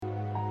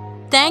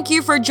Thank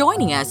you for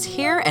joining us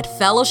here at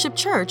Fellowship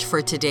Church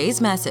for today's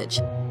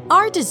message.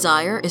 Our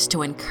desire is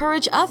to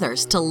encourage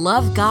others to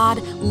love God,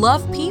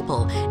 love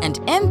people, and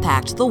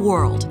impact the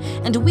world.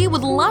 And we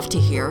would love to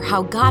hear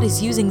how God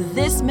is using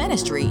this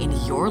ministry in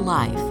your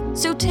life.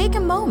 So take a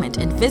moment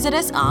and visit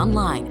us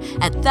online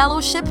at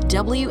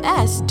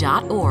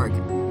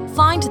fellowshipws.org.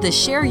 Find the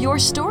Share Your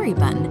Story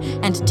button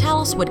and tell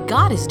us what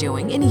God is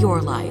doing in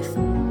your life.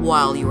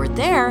 While you are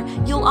there,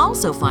 you'll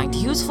also find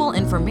useful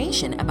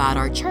information about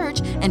our church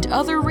and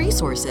other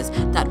resources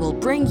that will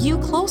bring you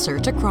closer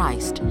to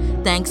Christ.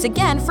 Thanks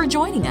again for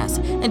joining us,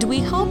 and we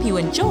hope you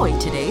enjoy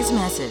today's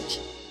message.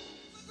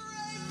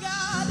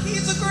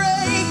 He's a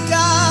great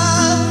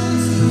God.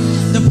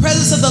 The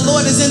presence of the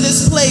Lord is in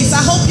this place.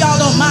 I hope y'all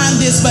don't mind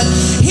this, but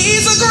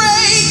He's a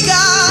great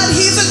God.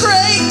 He's a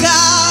great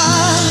God.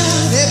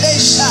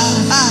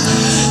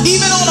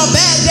 Even on a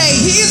bad day,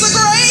 He's a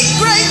great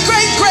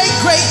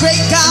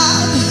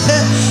God.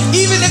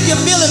 Even if you're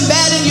feeling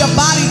bad in your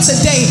body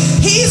today,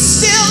 He's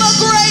still a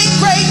great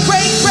God.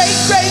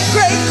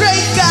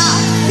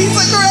 He's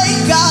a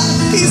great God.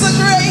 He's a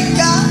great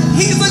God.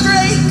 He's a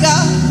great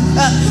God.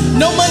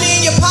 No money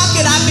in your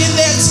pocket, I've been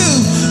there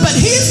too. But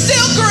He's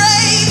still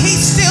great.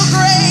 He's still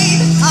great.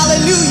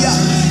 Hallelujah.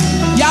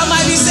 Y'all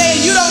might be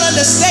saying, you don't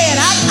understand.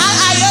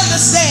 I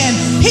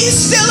understand. He's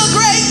still a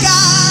great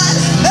God.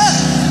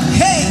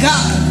 Hey,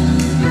 God.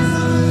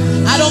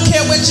 I don't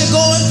care what you're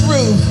going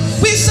through.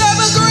 We serve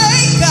a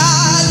great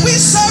God. We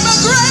serve a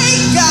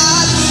great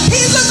God.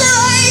 He's a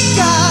great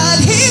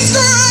God. He's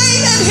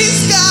great and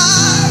He's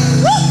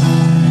God.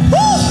 Woo!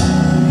 Woo!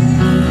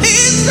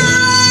 He's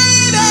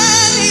great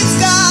and He's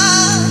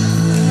God.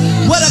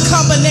 What a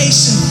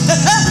combination.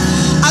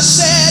 I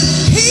said,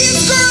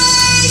 He's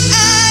great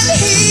and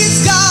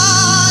He's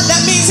God.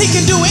 That means He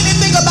can do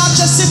anything about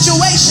your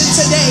situation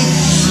today.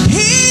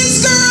 He's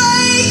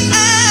great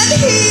and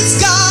He's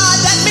God.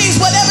 That means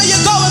whatever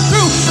you're going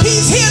through,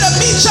 He's here to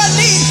meet your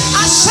need.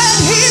 I said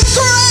He's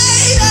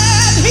great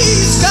and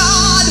He's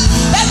God.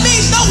 That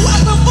means no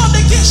weapon formed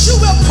against you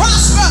will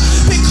prosper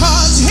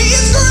because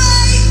He's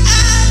great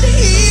and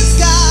He's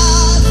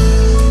God.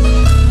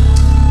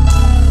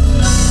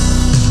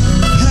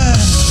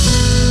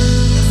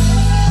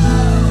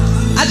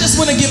 I just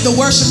want to give the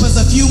worshipers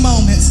a few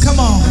moments. Come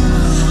on.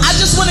 I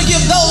just want to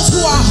give those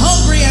who are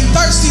hungry and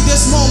thirsty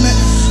this morning.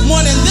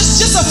 This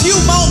just a few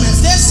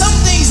moments. There's some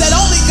things that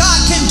only God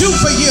can do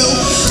for you.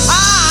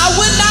 I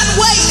would not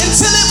wait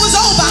until it was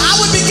over. I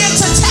would begin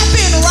to tap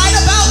in right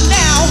about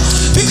now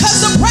because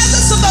the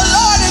presence of the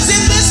Lord is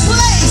in this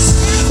place.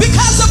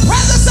 Because the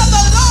presence of the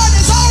Lord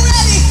is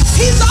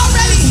He's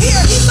already here.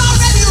 He's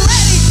already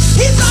ready.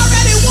 He's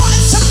already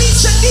wanting to meet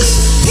your need.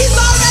 He's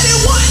already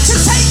wanting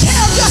to take care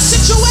of your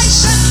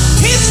situation.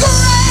 He's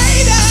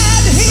great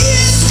and He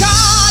is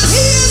God.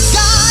 He is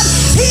God.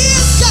 He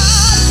is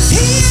God.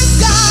 He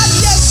is God.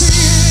 Yes, He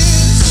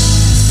is.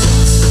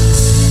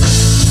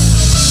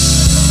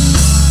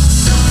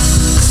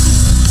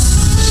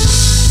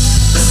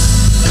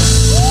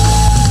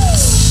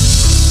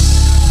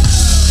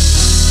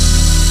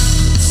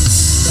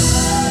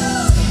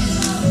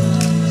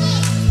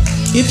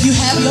 If you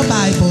have your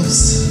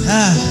Bibles,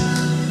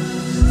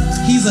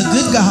 He's a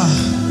good God.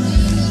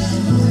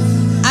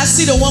 I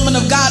see the woman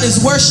of God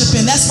is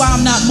worshiping. That's why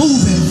I'm not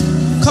moving.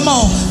 Come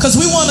on, because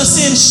we want to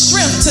send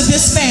strength to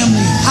this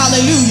family.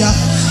 Hallelujah.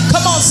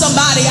 Come on,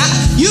 somebody.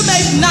 You may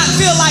not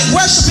feel like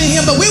worshiping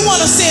Him, but we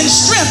want to send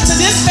strength to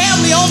this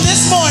family on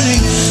this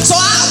morning. So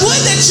I would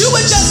that you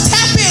would just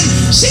tap in.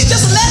 She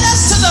just led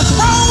us to the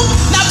throne.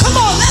 Now, come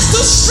on, let's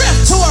do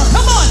strength to her.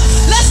 Come on,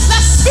 let's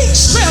speak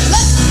strength.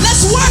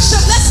 Let's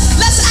worship.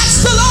 Let's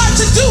ask the Lord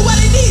to do what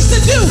He needs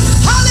to do.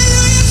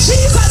 Hallelujah,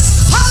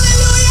 Jesus.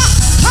 Hallelujah.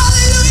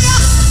 Hallelujah.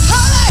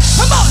 Hallelujah.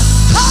 Come on.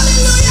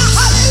 Hallelujah.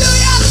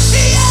 Hallelujah.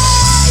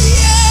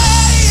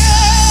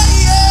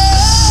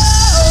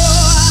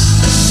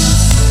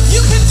 You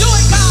can do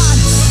it, God.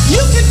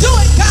 You can do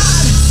it,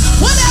 God.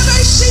 Whatever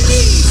she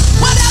needs,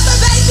 whatever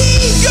they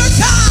need, you're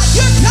God.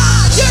 You're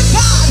God. You're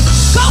God.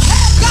 Go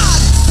ahead, God.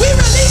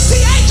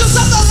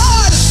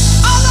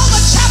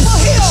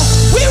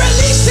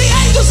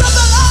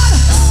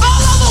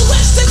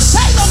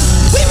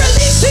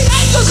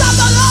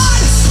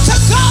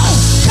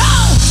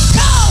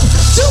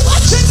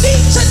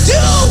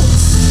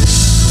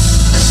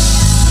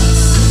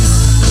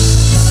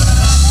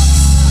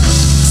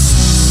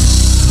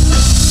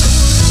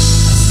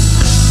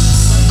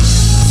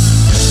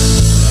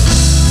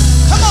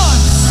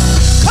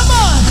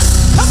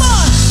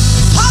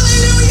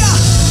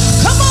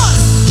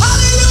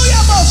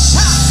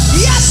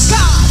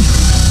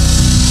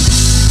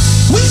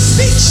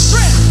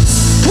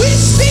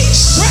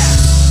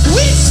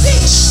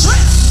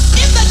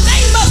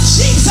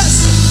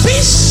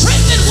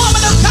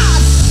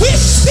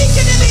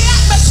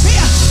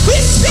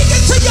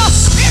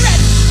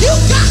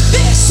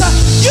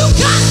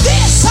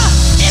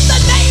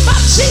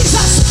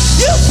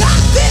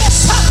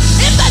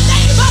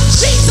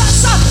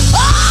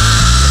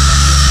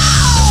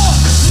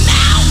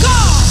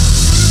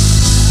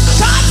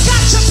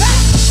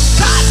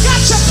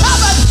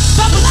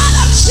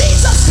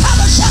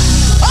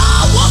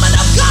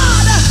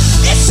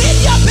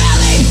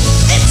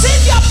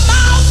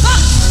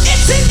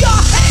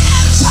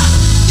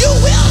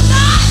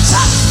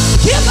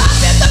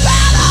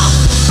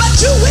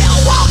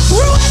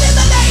 it in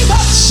the name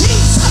of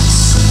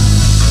Jesus.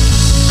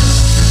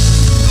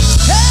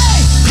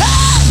 Hey,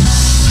 hey,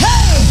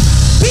 hey.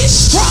 Be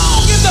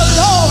strong in the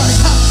Lord.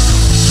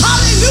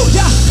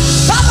 Hallelujah.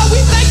 Father, we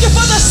thank you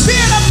for the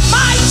spirit of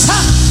might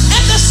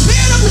and the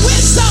spirit of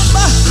wisdom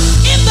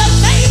in the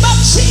name of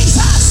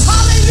Jesus.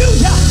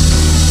 Hallelujah.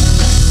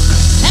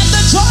 And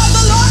the joy of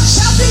the Lord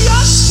shall be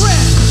your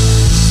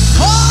strength.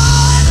 Oh,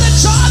 and the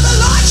joy of the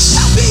Lord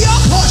shall be your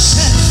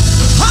portion.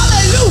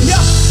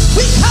 Hallelujah.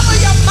 We cover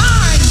your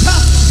mind.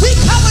 We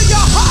cover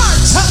your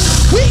heart.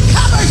 We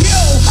cover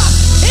you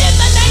in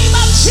the name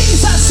of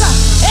Jesus.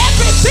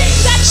 Everything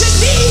that you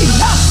need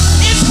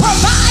is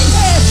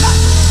provided.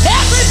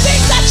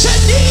 Everything that you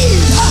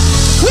need,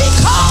 we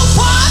call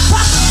forth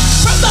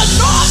from the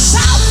north,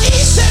 south,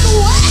 east, and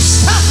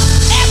west.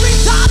 Every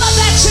dollar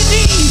that you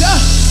need,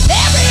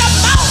 every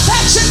amount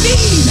that you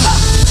need,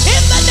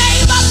 in the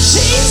name of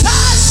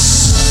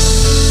Jesus.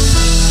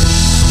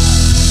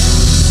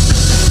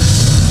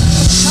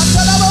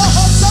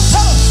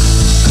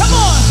 Come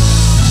on,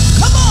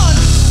 come on.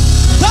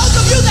 Those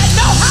of you that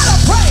know how to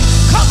pray,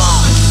 come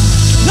on.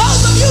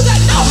 Those of you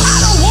that know how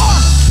to war,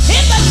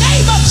 in the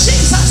name of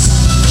Jesus.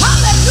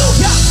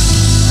 Hallelujah.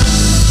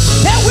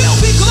 There will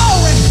be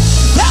glory.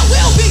 There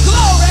will be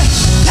glory.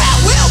 There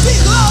will be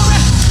glory.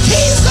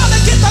 He's going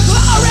to get the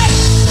glory.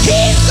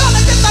 He's going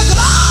to get the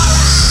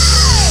glory.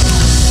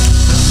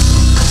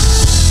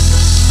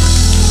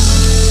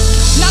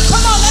 Now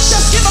come on, let's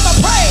just give him a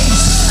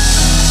praise.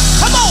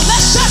 Come on,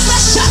 let's just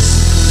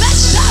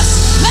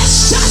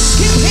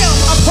give him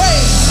a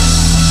praise.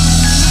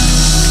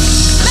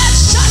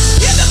 Let's just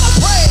give him a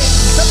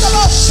praise. Let the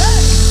Lord say.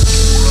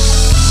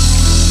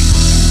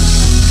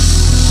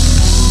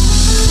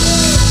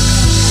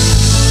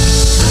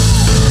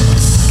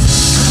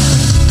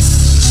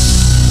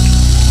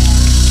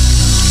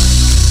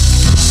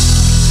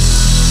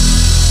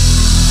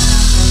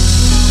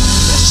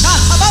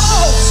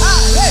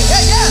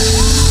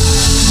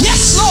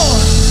 Yes,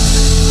 Lord.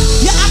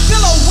 Yeah, I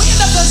feel a wind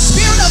of the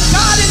Spirit of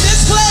God in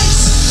this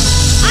place.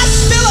 I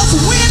feel a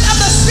wind of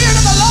the Spirit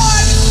of the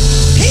Lord.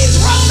 He's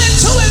roaming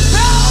to and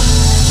fro.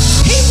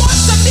 He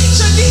wants to meet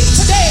your needs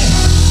today.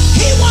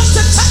 He wants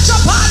to touch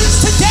your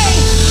bodies today.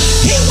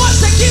 He wants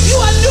to give you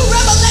a new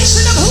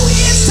revelation of who He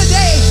is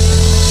today.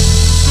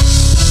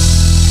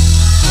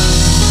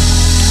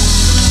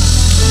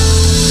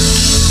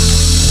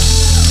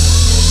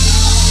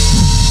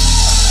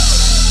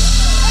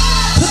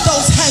 Put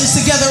those hands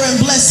together and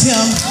bless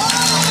Him.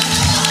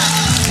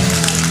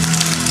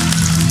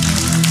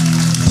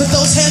 Put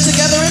those hands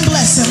together and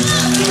bless Him.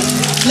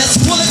 Let's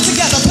pull it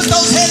together. Put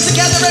those hands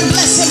together and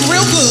bless Him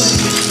real good.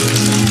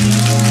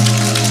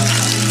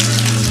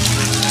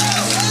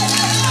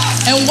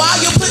 And while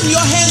you're putting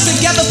your hands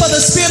together for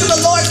the Spirit of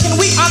the Lord, can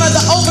we honor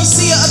the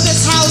overseer of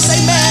this house?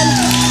 Amen.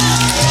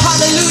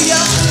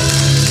 Hallelujah.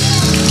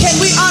 Can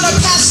we honor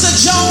Pastor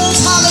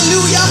Jones?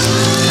 Hallelujah.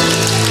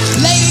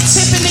 Lady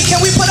Tiffany,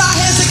 can we put our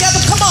hands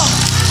together? Come on.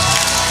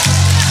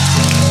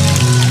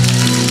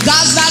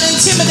 God's not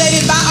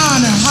intimidated by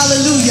honor.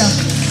 Hallelujah.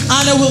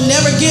 Honor will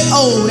never get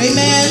old.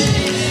 Amen.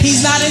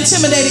 He's not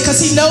intimidated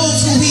because He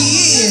knows who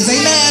He is.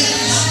 Amen.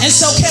 And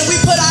so can we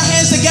put our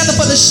hands together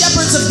for the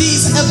shepherds of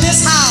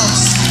this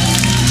house?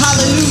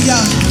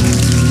 Hallelujah.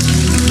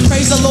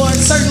 Praise the Lord.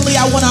 Certainly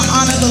I want to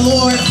honor the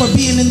Lord for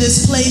being in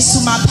this place.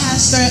 To my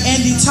pastor,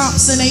 Andy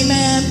Thompson.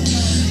 Amen.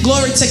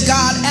 Glory to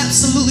God.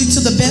 Absolutely to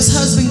the best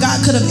husband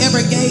God could have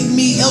ever gave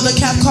me. Elder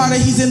Cap Carter,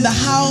 he's in the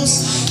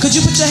house. Could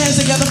you put your hands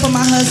together for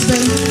my husband?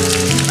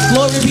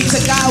 Glory be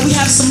to God. We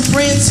have some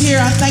friends here.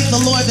 I thank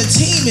the Lord. The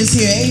team is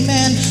here.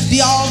 Amen.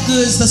 The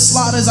Allgoods, the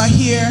Slaughters are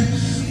here.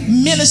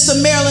 Minister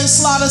Marilyn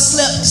Slaughter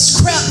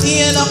crept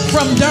in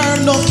from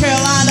Durham, North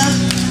Carolina.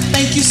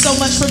 Thank you so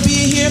much for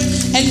being here.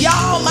 And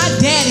y'all, my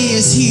daddy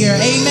is here.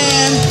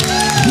 Amen.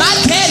 My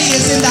daddy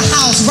is in the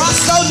house.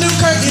 Roscoe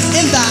Newkirk is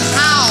in the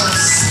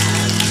house.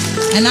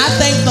 And I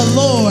thank the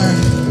Lord.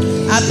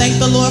 I thank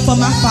the Lord for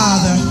my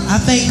father. I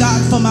thank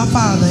God for my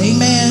father.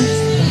 Amen.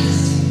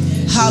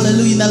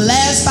 Hallelujah. In the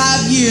last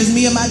 5 years,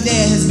 me and my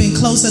dad has been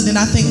closer than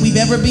I think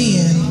we've ever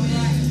been.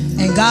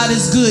 And God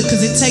is good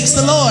because it takes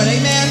the Lord.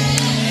 Amen.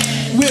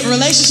 With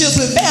relationships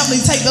with family,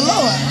 take the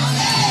Lord.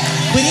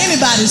 With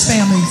anybody's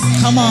families.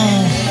 Come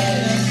on.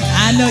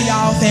 I know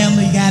y'all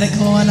family got it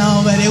going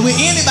on, but with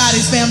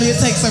anybody's family, it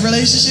takes a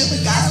relationship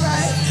with God,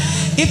 right?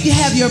 If you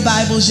have your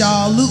Bibles,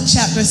 y'all, Luke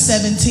chapter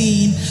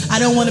 17. I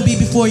don't want to be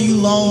before you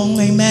long.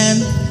 Amen.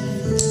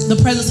 The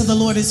presence of the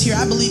Lord is here.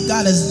 I believe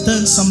God has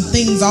done some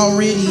things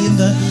already in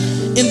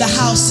the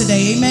house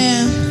today.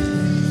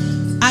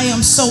 Amen. I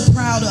am so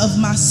proud of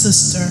my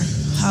sister.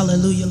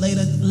 Hallelujah.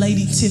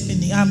 Lady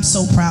Tiffany. I'm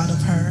so proud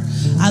of her.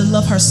 I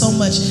love her so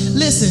much.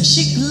 Listen,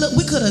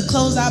 we could have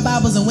closed our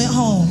Bibles and went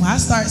home. I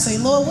started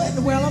saying, Lord, what in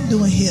the world I'm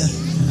doing here?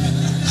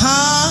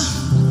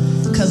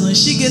 Because when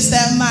she gets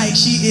that mic,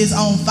 she is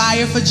on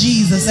fire for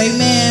Jesus.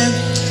 Amen.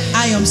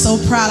 I am so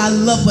proud. I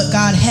love what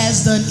God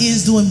has done,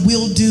 is doing,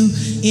 will do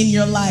in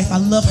your life. I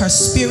love her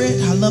spirit.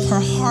 I love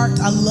her heart.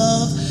 I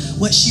love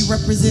what she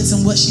represents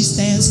and what she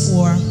stands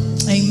for.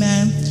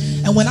 Amen.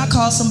 And when I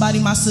call somebody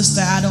my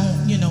sister, I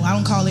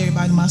don't call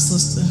everybody my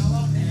sister.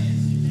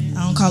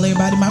 I don't call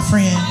everybody my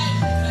friend.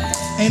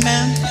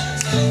 Amen.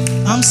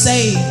 I'm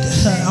saved.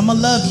 I'ma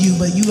love you,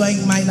 but you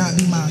might not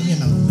be my,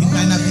 we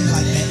might not be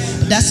like that.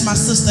 But that's my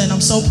sister, and I'm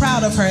so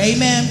proud of her.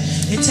 Amen.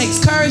 It takes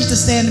courage to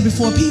stand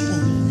before people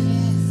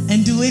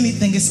and do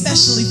anything,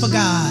 especially for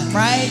God,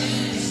 right?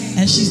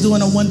 And she's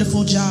doing a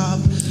wonderful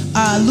job.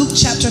 Luke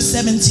chapter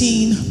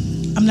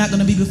 17. I'm not going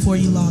to be before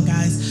you long,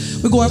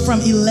 guys. We're going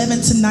from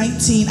 11 to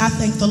 19. I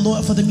thank the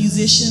Lord for the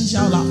musicians.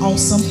 Y'all are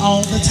awesome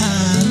all the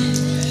time.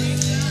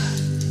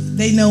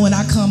 They know when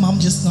I come,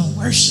 I'm just going to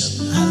worship.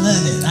 I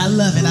love it. I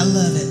love it. I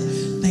love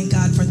it. Thank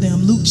God for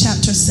them. Luke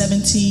chapter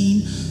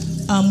 17.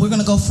 We're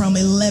going to go from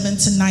 11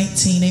 to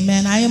 19.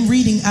 Amen. I am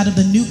reading out of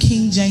the New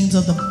King James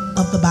of the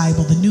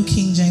Bible. The New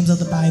King James of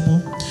the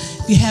Bible.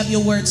 If you have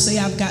your word, say,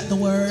 I've got the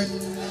word.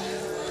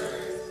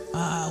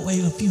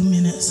 Wait a few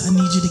minutes. I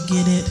need you to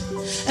get it.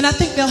 And I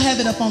think they'll have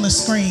it up on the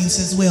screens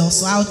as well.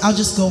 So I'll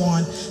just go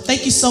on.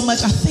 Thank you so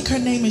much. I think her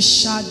name is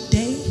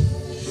Sade.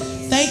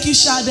 Thank you,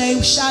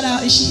 Sade. Shout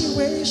out. Is she here?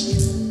 Where is she?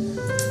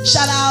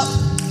 Shout out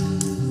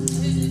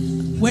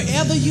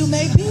wherever you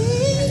may be.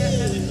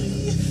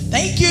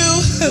 Thank you.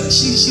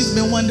 She's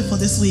been wonderful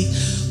this week.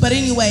 But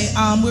anyway,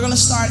 we're going to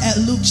start at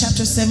Luke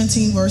chapter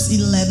 17, verse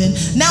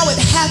 11. Now it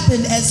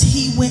happened as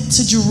he went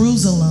to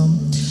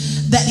Jerusalem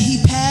that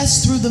he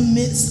passed through the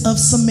midst of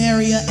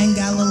Samaria and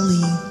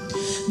Galilee.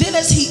 Then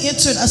as he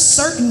entered a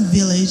certain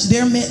village,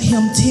 there met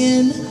him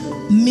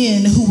 10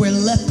 men who were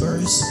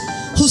lepers,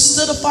 who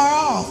stood afar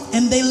off,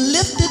 and they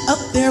lifted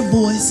up their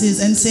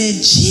voices and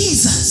said,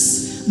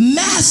 Jesus,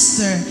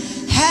 Master,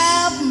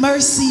 have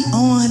mercy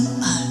on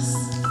us.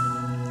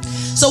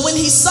 So when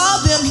he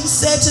saw them, he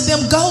said to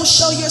them, go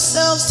show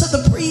yourselves to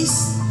the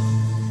priests.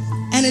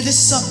 And it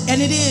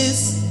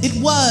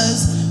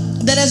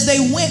was that as they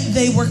went,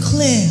 they were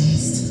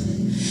cleansed.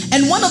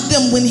 And one of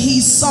them, when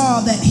he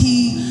saw that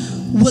he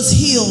was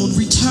healed,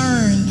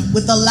 returned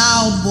with a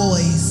loud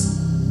voice,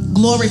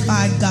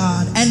 glorified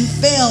God, and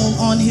fell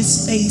on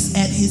his face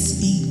at his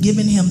feet,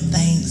 giving him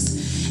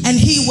thanks. And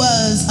he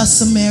was a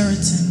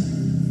Samaritan.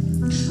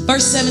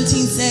 Verse 17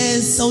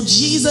 says, so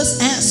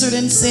Jesus answered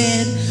and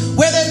said,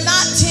 were there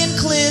not 10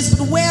 cleansed,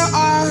 but where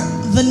are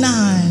the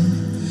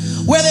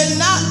 9? Were there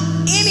not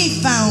any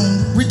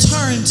found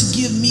returned to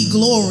give me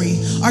glory,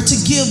 or to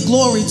give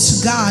glory to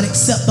God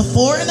except the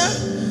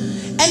foreigner?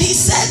 And he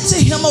said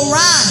to him,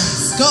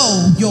 arise,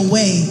 go your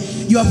way.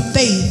 Your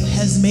faith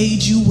has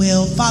made you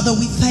well. Father,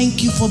 we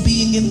thank you for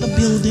being in the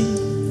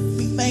building.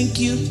 We thank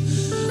you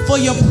for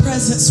your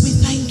presence. We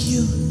thank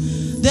you.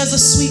 There's a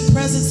sweet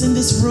presence in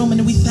this room,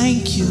 and we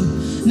thank you.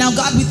 Now,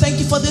 God, we thank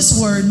you for this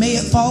word. May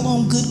it fall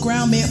on good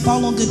ground. May it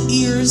fall on good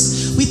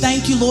ears. We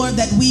thank you, Lord,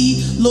 that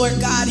we, Lord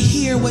God,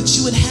 hear what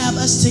you would have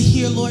us to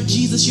hear, Lord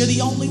Jesus. You're the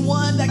only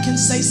one that can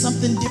say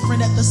something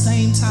different at the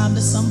same time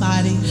to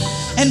somebody.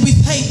 And we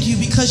thank you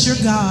because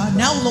you're God.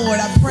 Now, Lord,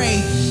 I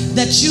pray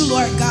that you,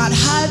 Lord God,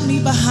 hide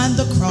me behind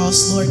the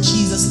cross, Lord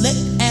Jesus. Let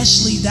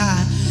Ashley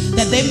die,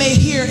 that they may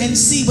hear and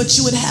see what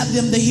you would have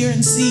them to hear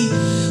and see.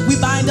 We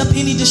bind up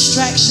any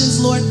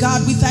distractions, Lord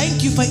God. We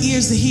thank you for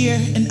ears to hear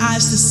and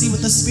eyes to see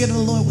what the Spirit of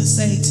the Lord would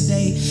say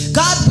today.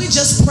 God, we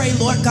just pray,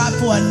 Lord God,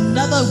 for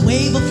another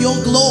wave of your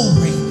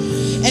glory.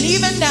 And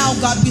even now,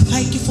 God, we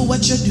thank you for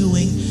what you're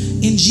doing.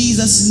 In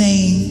Jesus'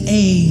 name,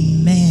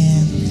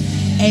 amen.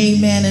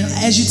 Amen. And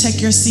as you take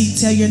your seat,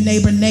 tell your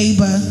neighbor,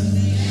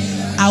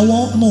 I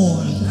want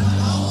more.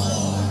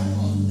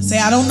 Say,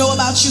 I don't know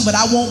about you, but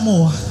I want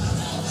more.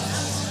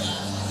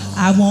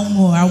 I want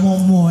more. I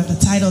want more. The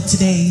title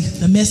today,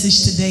 the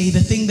message today,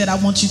 the thing that I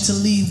want you to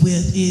leave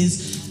with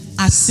is,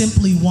 I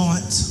simply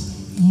want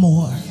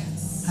more.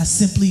 I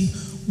simply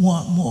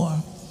want more.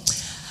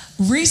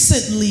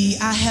 Recently,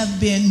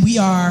 we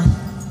are,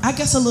 I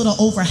guess, a little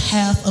over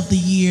half of the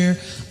year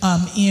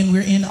in.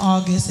 We're in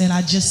August, and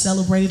I just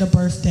celebrated a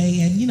birthday.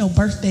 And,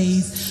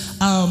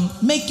 birthdays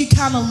make you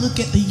kind of look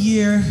at the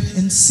year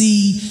and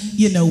see,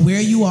 where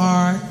you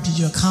are. Did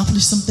you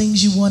accomplish some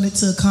things you wanted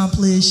to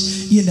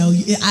accomplish?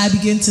 I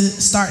began to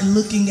start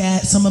looking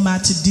at some of my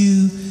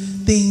to-do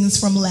things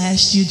from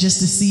last year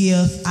just to see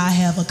if I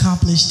have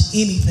accomplished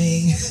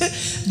anything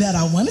that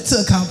I wanted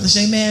to accomplish.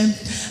 Amen.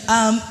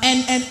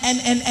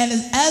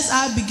 And as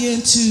I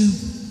began to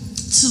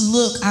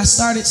look, I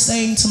started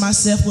saying to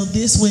myself, well,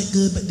 this went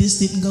good, but this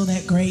didn't go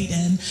that great.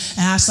 And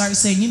I started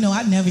saying,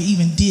 I never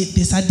even did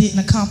this. I didn't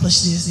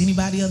accomplish this.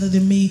 Anybody other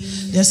than me?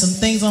 There's some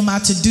things on my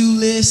to-do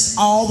list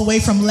all the way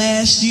from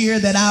last year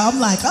that I'm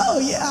like, oh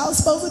yeah, I was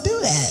supposed to do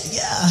that.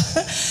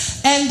 Yeah.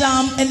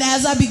 And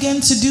as I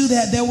began to do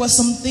that, there were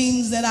some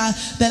things that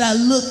I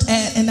looked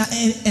at, and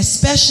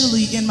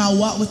especially in my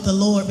walk with the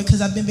Lord,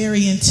 because I've been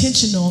very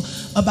intentional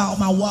about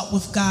my walk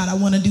with God. I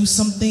want to do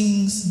some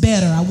things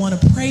better. I want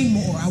to pray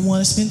more. I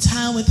want to spend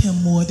time with him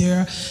more.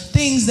 There are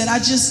things that I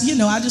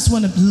just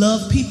want to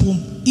love people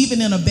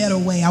even in a better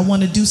way. I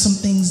want to do some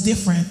things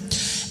different.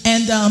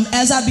 And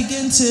as I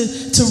began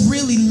to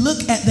really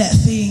look at that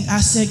thing, I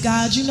said,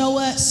 God, you know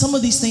what? Some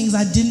of these things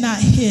I did not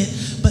hit,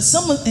 but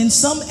in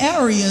some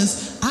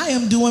areas I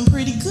am doing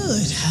pretty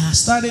good. I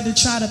started to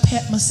try to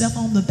pat myself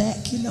on the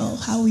back, you know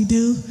how we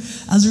do.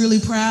 I was really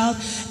proud.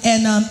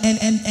 And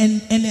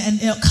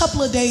a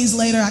couple of days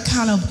later, I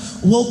kind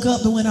of woke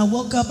up. And when I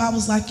woke up, I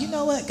was like, you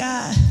know what,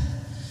 God?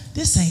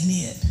 This ain't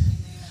it.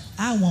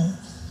 I want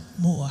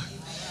more.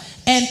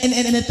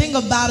 And the thing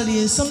about it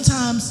is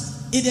sometimes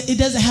it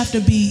doesn't have to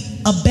be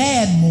a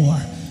bad more.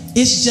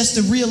 It's just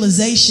a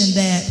realization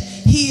that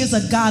he is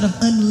a God of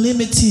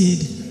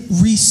unlimited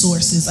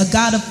resources, a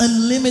God of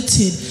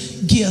unlimited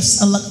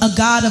gifts, a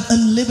God of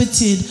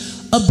unlimited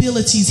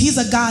abilities. He's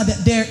a God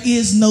that there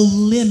is no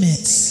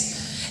limits.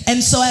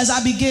 And so as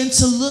I begin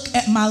to look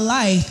at my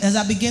life, as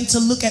I begin to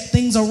look at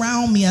things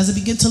around me, as I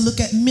begin to look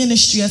at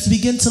ministry, as I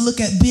begin to look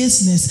at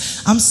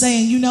business, I'm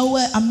saying, you know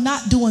what? I'm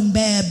not doing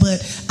bad,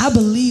 but I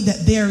believe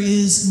that there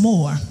is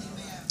more.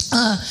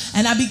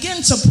 And I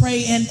begin to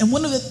pray, and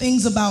one of the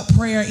things about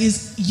prayer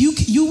is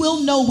you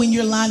will know when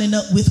you're lining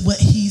up with what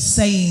he's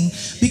saying,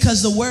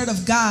 because the word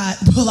of God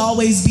will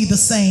always be the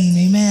same.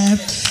 Amen.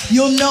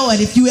 You'll know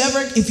it. If you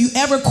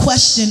ever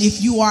question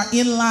if you are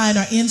in line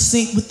or in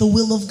sync with the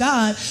will of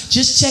God,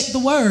 just check the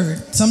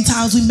word.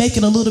 Sometimes we make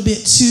it a little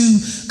bit too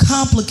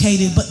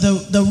complicated, but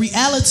the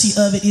reality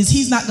of it is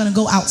he's not going to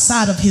go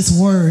outside of his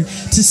word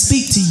to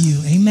speak to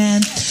you.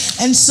 Amen.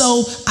 And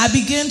so I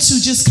began to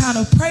just kind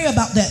of pray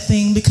about that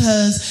thing,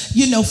 because,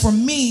 you know, for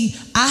me,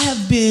 I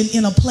have been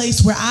in a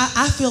place where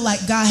I feel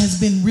like God has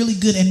been really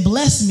good and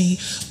blessed me,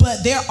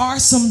 but there are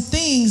some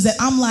things that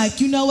I'm like,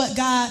 you know what,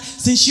 God,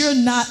 since you're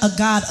not a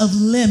God of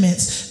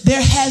limits,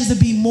 there has to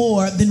be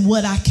more than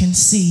what I can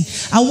see.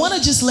 I want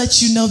to just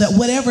let you know that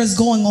whatever is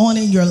going on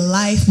in your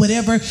life,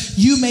 whatever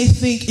you may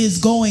think is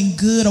going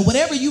good, or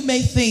whatever you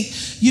may think,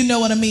 you know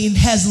what I mean,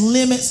 has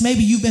limits.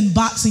 Maybe you've been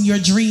boxing your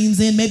dreams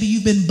in. Maybe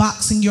you've been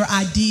boxing your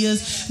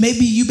ideas.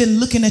 Maybe you've been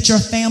looking at your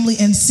family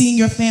and seeing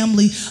your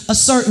family a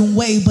certain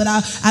way. But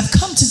I've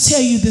come to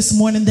tell you this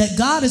morning that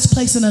God is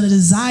placing a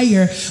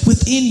desire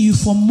within you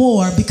for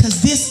more,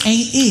 because this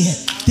ain't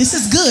it. This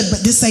is good,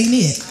 but this ain't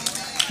it.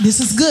 This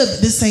is good,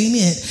 but this ain't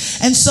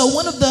it. And so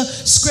one of the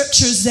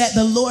scriptures that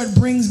the Lord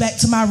brings back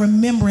to my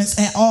remembrance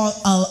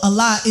a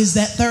lot is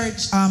that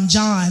 3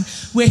 John,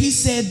 where he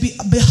said,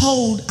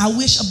 behold, I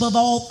wish above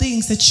all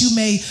things that you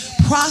may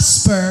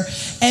prosper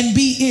and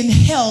be in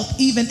health,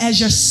 even as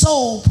your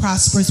soul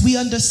prospers. We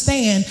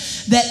understand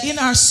that in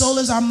our soul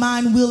is our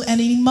mind, will, and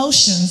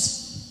emotions.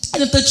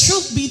 And if the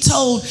truth be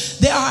told,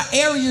 there are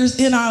areas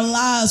in our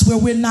lives where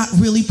we're not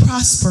really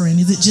prospering.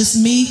 Is it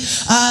just me?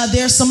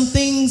 There's some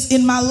things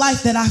in my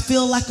life that I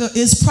feel like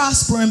is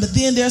prospering, but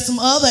then there's some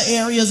other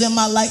areas in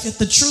my life, if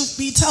the truth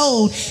be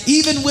told,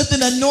 even with an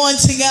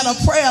anointing and a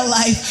prayer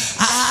life,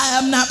 I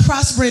am not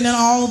prospering in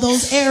all of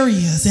those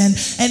areas.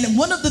 And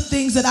one of the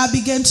things that I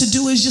began to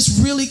do is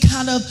just really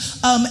kind of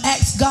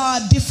ask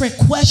God different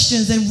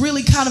questions, and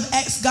really kind of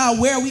ask God,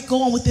 where are we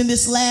going within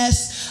this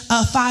last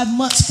 5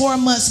 months, 4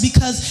 months?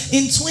 Because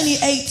in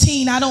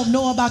 2018, I don't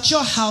know about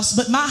your house,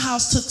 but my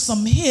house took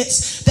some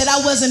hits that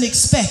I wasn't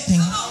expecting.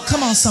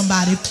 Come on,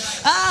 somebody.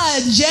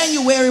 In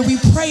January, we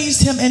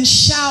praised him and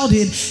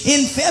shouted.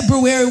 In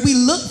February, we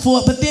looked for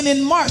it. But then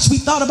in March,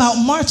 we thought about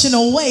marching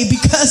away,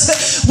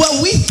 because what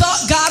we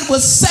thought God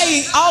was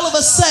saying all of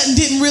a sudden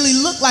didn't really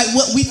look like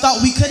what we thought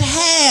we could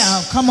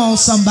have. Come on,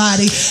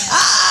 somebody.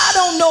 I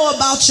don't know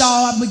about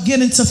y'all. I'm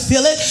beginning to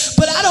feel it,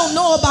 but I don't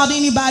know about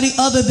anybody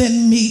other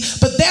than me.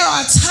 But there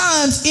are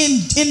times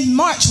in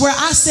March where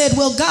I said,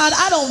 well, God,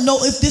 I don't know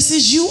if this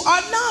is you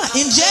or not.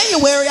 In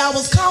January, I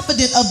was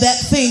confident of that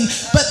thing.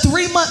 But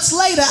 3 months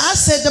later, I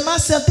said to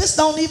myself, this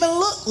don't even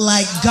look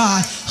like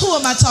God. Who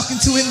am I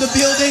talking to in the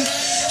building?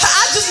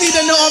 I just need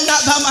to know I'm not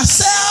by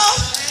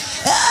myself.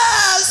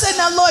 I said,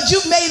 now, Lord,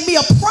 you made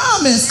me a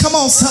promise. Come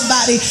on,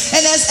 somebody.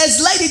 And as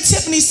Lady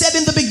Tiffany said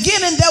in the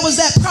beginning, there was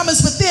that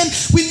promise, but then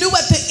we knew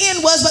what the end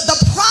was, but the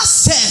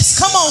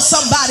process. Come on,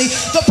 somebody.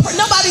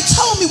 Nobody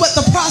told me what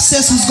the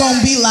process was going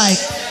to be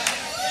like.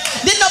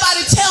 Didn't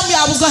nobody tell me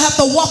I was going to have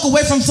to walk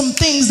away from some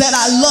things that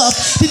I love.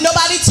 Didn't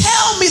nobody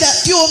tell me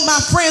that few of my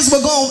friends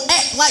were going to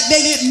act like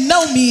they didn't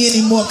know me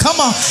anymore. Come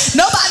on.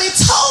 Nobody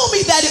told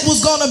me that it was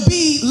going to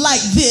be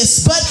like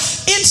this. But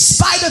in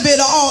spite of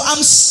it all,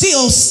 I'm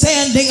still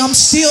standing. I'm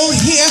still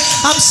here.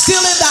 I'm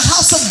still in the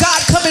house of God,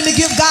 coming to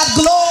give God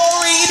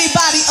glory.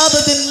 Anybody other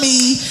than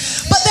me?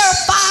 But there are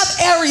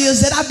 5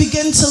 areas that I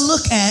begin to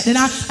look at, and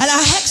I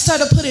asked her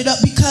to put it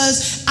up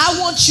because I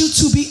want you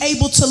to be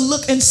able to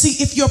look and see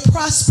if you're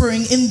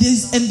prospering in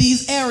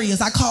these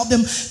areas. I call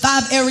them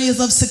 5 areas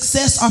of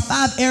success, or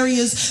 5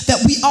 areas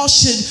that we all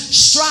should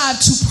strive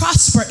to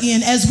prosper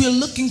in as we're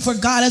looking for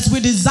God, as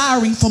we're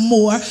desiring for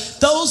more.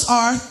 Those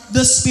are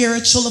the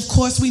spiritual. Of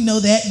course, we know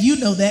that. You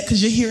know that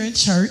because you're here in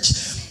church.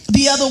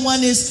 The other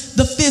one is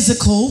the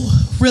physical,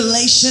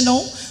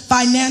 relational,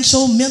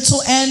 financial,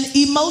 mental, and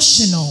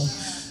emotional.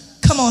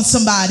 Come on,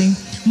 somebody.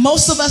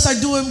 Most of us are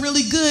doing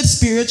really good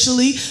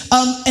spiritually,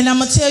 and I'm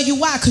going to tell you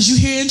why, because you're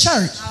here in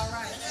church.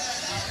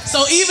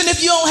 So even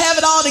if you don't have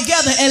it all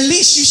together, at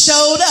least you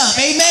showed up.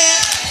 Amen.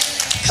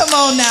 Come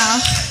on now.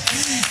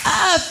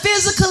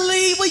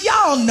 Physically, well,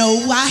 y'all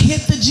know I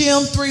hit the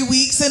gym 3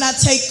 weeks and I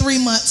take 3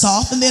 months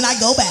off and then I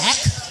go back.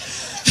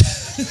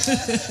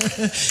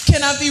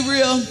 Can I be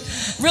real?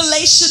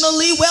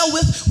 Relationally, well,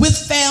 with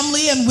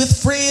family and with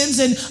friends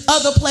and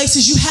other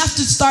places, you have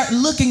to start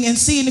looking and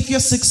seeing if you're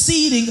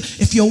succeeding,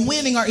 if you're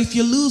winning, or if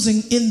you're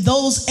losing in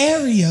those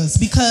areas.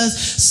 Because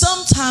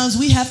sometimes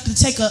we have to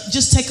take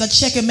a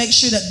check and make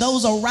sure that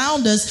those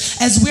around us,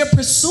 as we're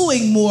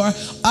pursuing more,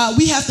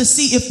 we have to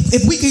see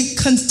if we can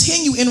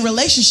continue in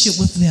relationship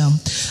with them.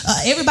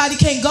 Everybody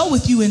can't go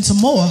with you into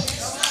more.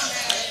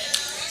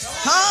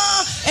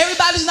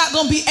 Everybody's not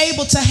going to be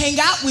able to hang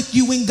out with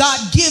you when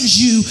God gives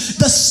you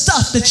the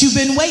stuff that you've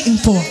been waiting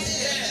for.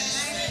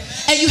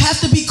 And you have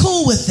to be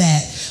cool with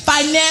that.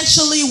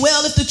 Financially,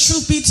 well, if the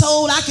truth be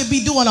told, I could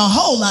be doing a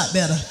whole lot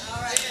better.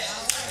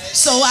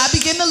 So I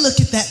begin to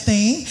look at that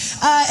thing.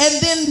 And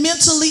then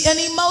mentally and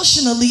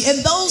emotionally.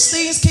 And those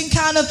things can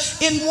kind of,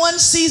 in one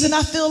season,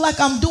 I feel like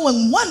I'm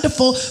doing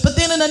wonderful. But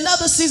then in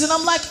another season,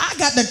 I'm like, I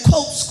got to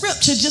quote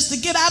scripture just to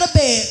get out of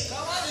bed.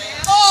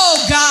 Oh,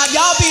 God,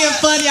 y'all being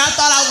funny. I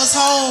thought I was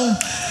home.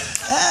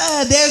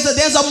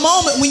 There's a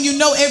moment when you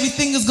know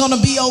everything is going to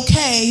be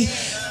okay.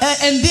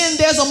 And then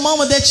there's a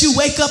moment that you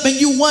wake up and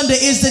you wonder,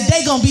 is the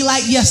day going to be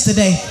like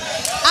yesterday?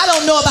 I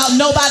don't know about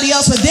nobody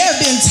else, but there have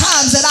been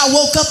times that I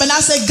woke up and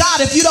I said, God,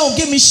 if you don't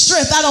give me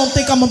strength, I don't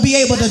think I'm going to be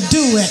able to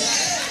do it.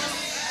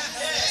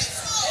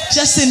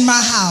 Just in my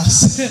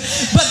house.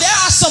 But there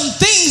are some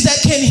things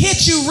that can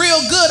hit you real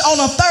good on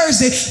a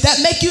Thursday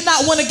that make you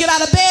not want to get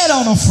out of bed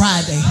on a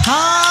Friday.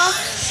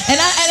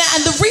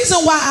 And the reason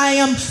why I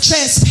am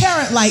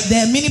transparent like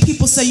that, many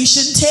people say you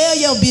shouldn't tell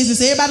your business.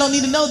 Everybody don't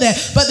need to know that.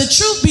 But the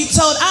truth be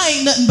told, I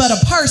ain't nothing but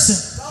a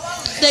person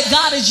that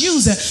God is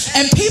using.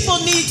 And people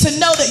need to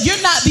know that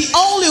you're not the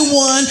only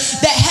one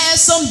that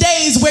has some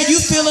days where you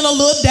feeling a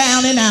little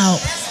down and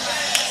out.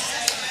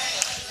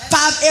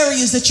 5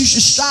 areas that you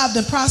should strive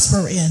to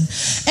prosper in.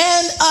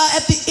 And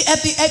at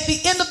the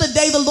end of the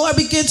day, the Lord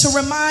began to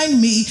remind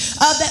me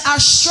that our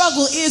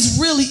struggle is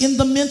really in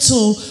the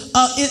mental,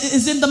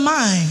 is in the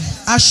mind.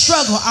 Our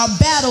struggle, our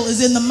battle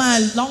is in the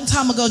mind. Long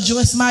time ago,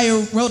 Joyce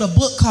Meyer wrote a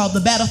book called The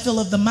Battlefield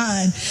of the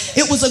Mind.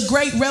 It was a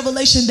great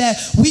revelation that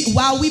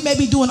while we may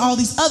be doing all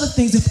these other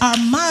things, if our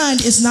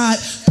mind is not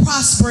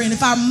prospering,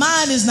 if our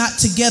mind is not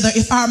together,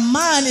 if our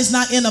mind is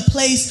not in a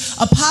place,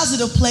 a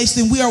positive place,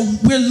 then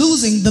we're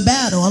losing the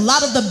battle. A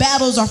lot of the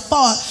battles are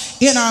fought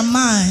in our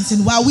minds.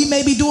 And while we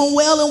may be doing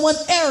well in one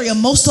area,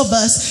 most of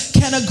us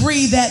can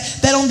agree that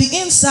on the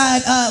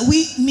inside,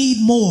 we need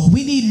more.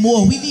 We need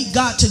more. We need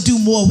God to do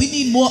more. We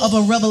need more of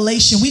a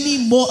revelation. We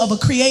need more of a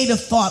creative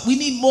thought. We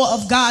need more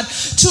of God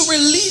to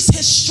release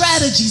his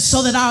strategies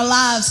so that our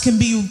lives can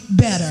be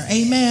better.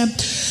 Amen.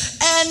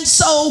 And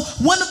so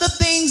one of the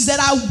things that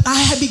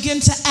I begin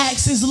to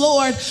ask is,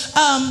 Lord,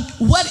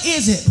 what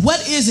is it? What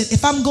is it?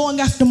 If I'm going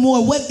after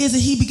more, what is it?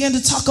 He began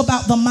to talk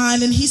about the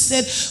mind. And he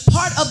said,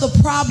 part of the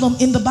problem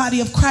in the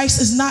body of Christ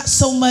is not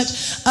so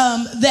much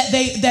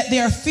that they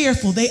are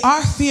fearful. They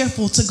are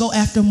fearful to go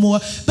after more.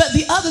 But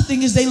the other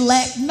thing is they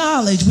lack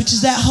knowledge, which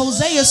is that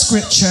Hosea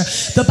scripture.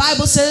 The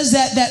Bible says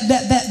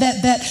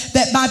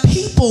that my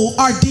people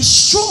are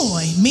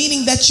destroyed,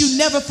 meaning that you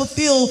never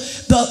fulfill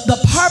the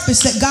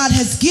purpose that God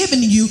has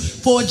given you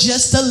for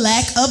just a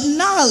lack of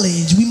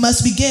knowledge. We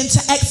must begin to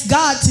ask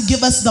God to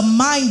give us the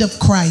mind of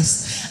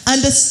Christ,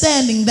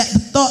 understanding that the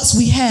thoughts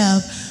we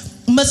have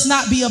must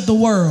not be of the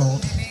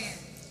world.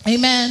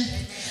 Amen.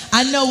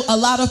 I know a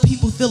lot of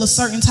people feel a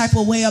certain type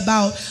of way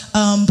about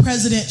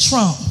President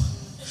Trump,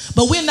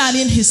 but we're not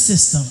in his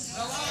system.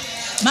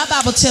 My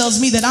Bible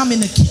tells me that I'm in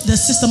the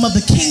system of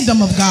the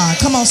kingdom of God.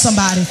 Come on,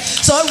 somebody.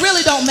 So it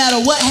really don't matter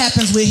what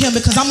happens with him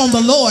because I'm on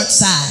the Lord's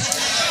side.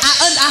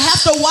 I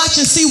have to watch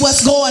and see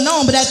what's going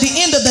on, but at the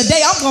end of the day,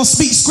 I'm going to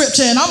speak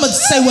scripture and I'm going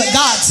to say what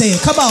God said.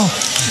 Come on.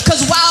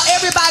 Because while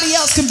everybody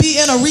else can be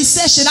in a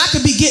recession, I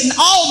could be getting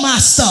all my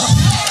stuff.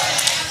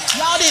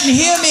 Y'all didn't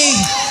hear me.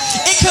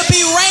 It could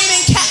be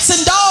raining cats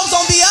and dogs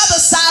on the other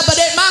side, but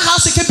at my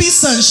house, it could be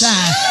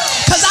sunshine.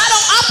 Because I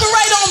don't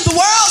operate on the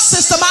world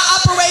system. I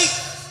operate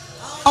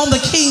on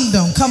the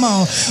kingdom. Come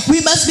on. We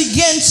must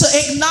begin to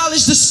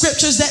acknowledge the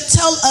scriptures that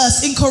tell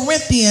us in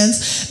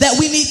Corinthians that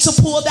we need to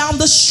pull down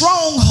the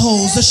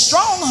strongholds. The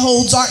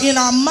strongholds are in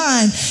our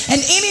mind.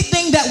 And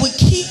anything that would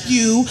keep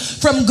you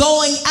from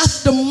going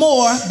after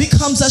more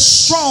becomes a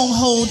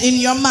stronghold in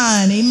your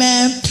mind.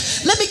 Amen.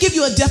 Let me give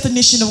you a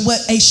definition of what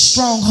a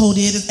stronghold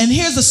is. And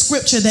here's a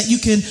scripture that you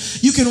can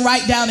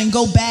write down and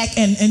go back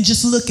and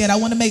just look at.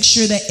 I want to make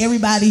sure that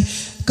everybody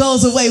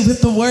goes away with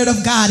the word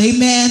of God.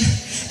 Amen.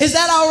 Is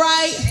that all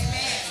right?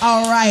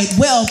 All right.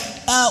 Well,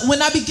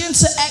 when I begin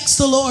to ask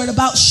the Lord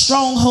about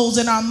strongholds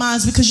in our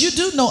minds, because you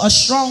do know a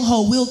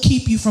stronghold will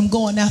keep you from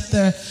going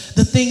after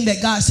the thing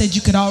that God said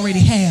you could already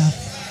have.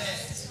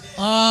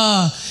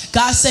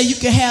 God said you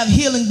can have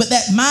healing, but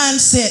that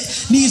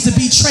mindset needs to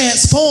be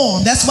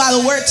transformed. That's why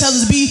the word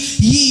tells us, be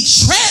ye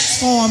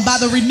transformed by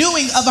the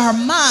renewing of our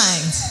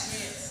minds.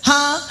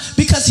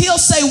 Because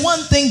he'll say one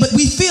thing, but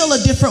we feel a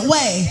different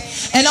way.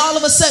 And all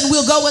of a sudden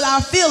we'll go with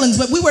our feelings,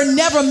 but we were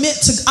never meant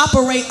to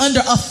operate under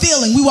a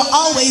feeling. We were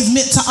always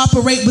meant to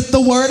operate with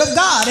the word of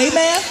God.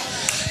 Amen.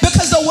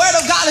 Because the word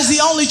of God is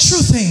the only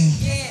true thing.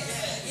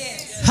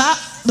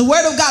 The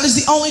word of God is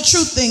the only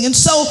true thing. And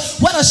so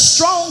what a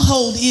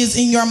stronghold is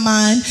in your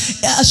mind,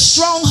 a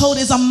stronghold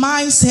is a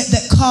mindset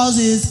that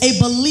causes a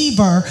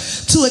believer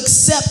to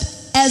accept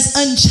as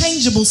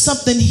unchangeable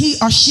something he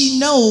or she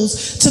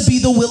knows to be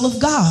the will of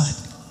God.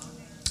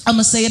 I'm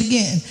going to say it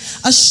again.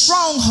 A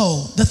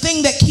stronghold, the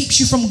thing that keeps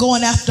you from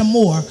going after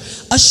more.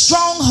 A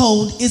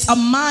stronghold is a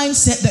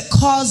mindset that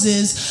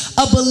causes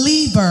a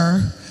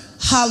believer,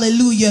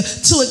 hallelujah,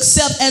 to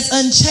accept as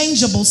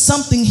unchangeable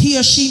something he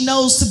or she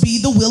knows to be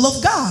the will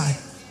of God.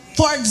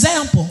 For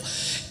example,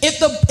 if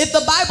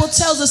the Bible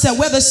tells us that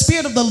where the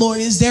Spirit of the Lord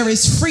is, there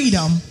is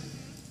freedom,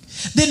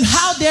 then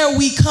how dare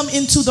we come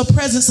into the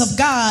presence of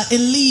God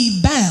and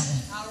leave bound?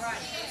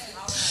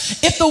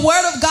 If the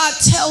word of God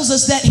tells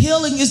us that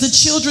healing is the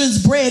children's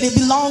bread, it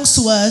belongs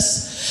to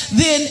us,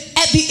 then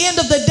at the end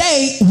of the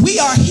day, we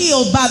are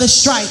healed by the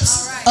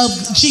stripes of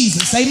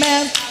Jesus.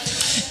 Amen.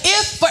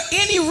 If for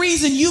any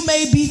reason you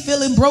may be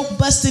feeling broke,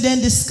 busted,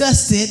 and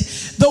disgusted,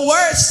 the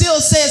word still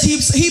says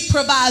he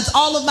provides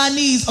all of my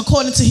needs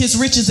according to his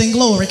riches and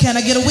glory. Can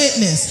I get a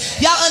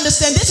witness? Y'all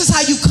understand? This is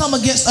how you come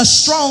against a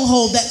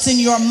stronghold that's in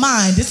your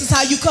mind. This is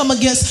how you come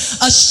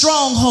against a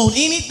stronghold.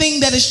 Anything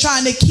that is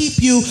trying to keep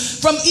you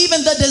from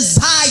even the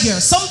desire.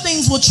 Some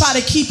things will try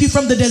to keep you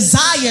from the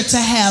desire to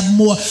have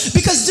more.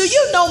 Because do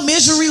you know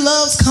misery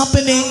loves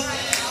company?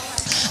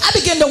 I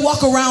began to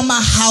walk around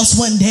my house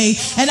one day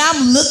and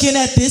I'm looking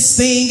at this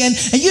thing and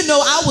you know,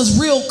 I was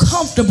real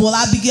comfortable.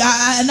 I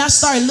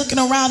started looking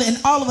around and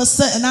all of a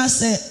sudden I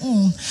said,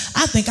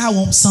 I think I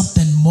want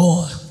something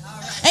more.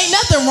 Ain't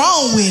nothing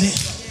wrong with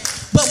it.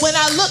 But when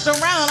I looked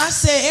around, I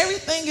said,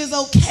 everything is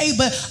okay.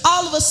 But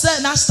all of a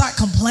sudden, I start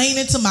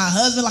complaining to my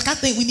husband, like, I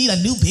think we need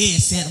a new bed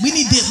set. We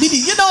need this,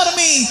 you know what I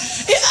mean?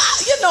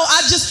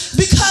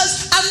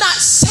 Because I'm not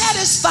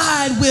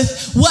satisfied with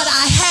what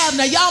I have.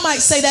 Now, y'all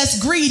might say that's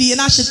greedy, and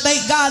I should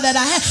thank God that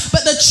I have.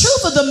 But the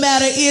truth of the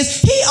matter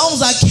is, he owns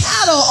a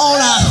cattle on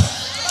a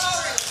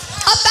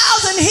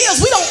 1,000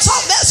 hills. We don't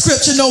talk that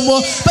scripture no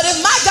more. But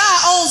if my God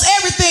owns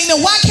everything,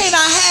 then why can't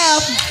I have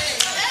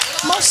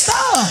more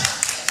stuff?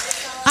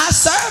 I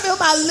serve him,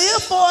 I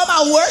live for him,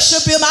 I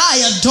worship him,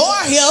 I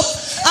adore him.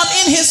 I'm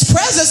in his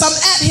presence, I'm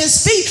at his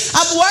feet,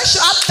 I'm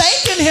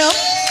thanking him.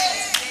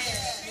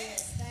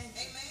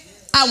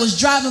 I was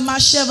driving my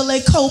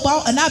Chevrolet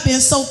Cobalt, and I've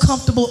been so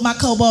comfortable with my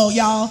Cobalt,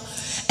 y'all,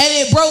 and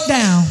it broke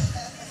down.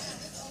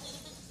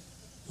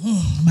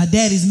 My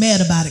daddy's mad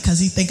about it because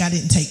he think I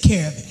didn't take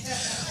care of it.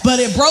 But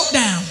it broke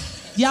down.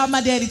 Y'all, my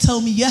daddy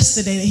told me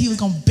yesterday that he was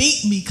going to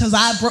beat me because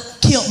I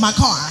killed my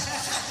car.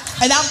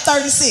 And I'm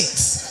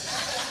 36.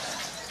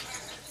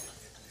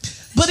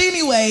 But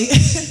anyway,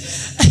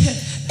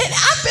 and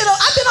I've been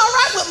all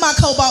right with my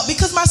Cobalt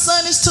because my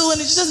son is 2 and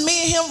it's just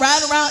me and him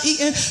riding around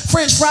eating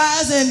French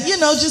fries and,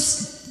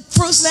 just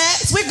fruit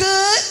snacks. We're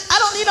good. I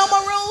don't need no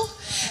more room.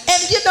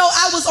 And,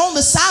 I was on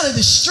the side of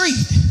the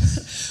street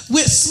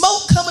with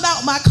smoke coming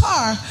out my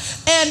car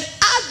and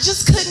I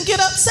just couldn't get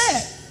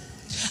upset.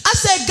 I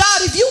said,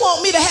 God, if you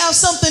want me to have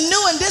something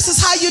new and this is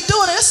how you're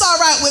doing it, it's all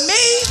right with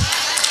me.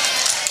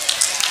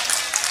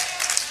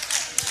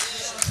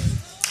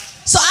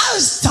 So I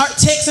would start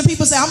texting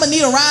people, say, I'm going to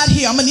need a ride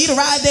here. I'm going to need a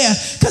ride there.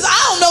 Because I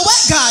don't know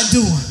what God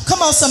doing.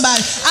 Come on,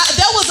 somebody.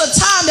 There was a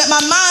time that my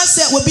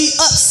mindset would be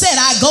upset.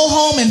 I'd go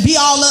home and be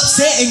all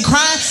upset and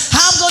crying.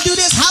 How I'm going to do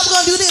this? How I'm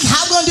going to do this?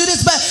 How I'm going to do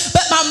this?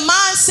 But my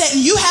mindset,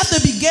 and you have to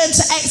begin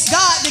to ask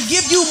God to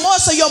give you more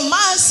so your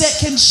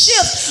mindset can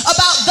shift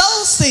about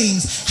those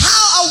things.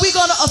 How are we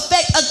going to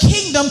affect a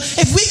kingdom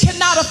if we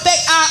cannot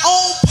affect our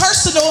own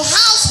personal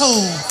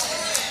household?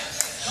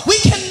 We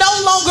can no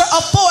longer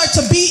afford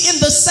to be in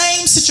the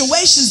same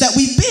situations that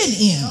we've been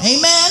in.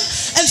 Amen.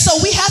 And so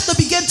we have to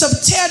begin to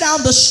tear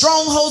down the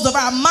strongholds of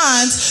our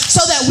minds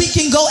so that we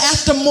can go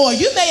after more.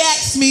 You may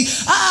ask me,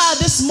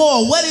 this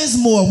more. What is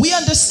more? We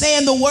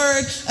understand the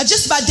word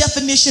just by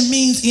definition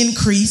means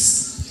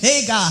increase.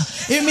 Hey, God,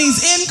 it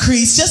means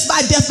increase. Just by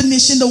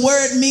definition, the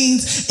word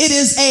means it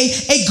is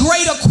a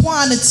greater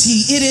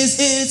quantity. It is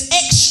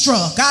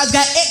extra. God's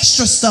got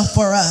extra stuff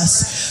for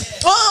us.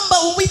 But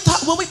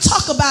when we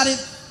talk about it,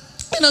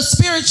 in a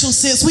spiritual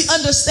sense, we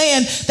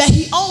understand that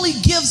he only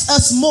gives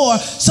us more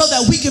so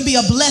that we can be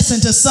a blessing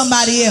to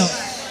somebody else.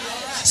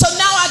 So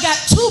now I got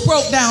 2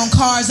 broke down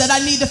cars that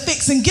I need to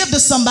fix and give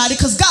to somebody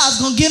because God's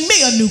going to give me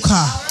a new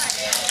car.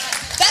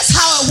 That's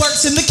how it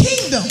works in the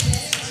kingdom.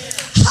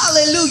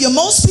 Hallelujah.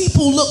 Most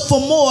people look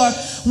for more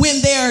when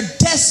they're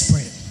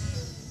desperate,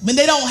 when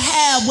they don't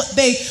have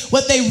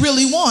what they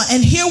really want.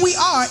 And here we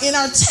are in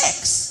our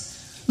text,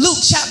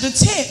 Luke chapter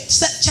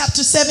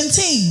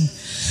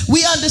 17.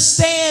 We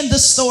understand the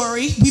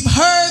story. We've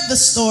heard the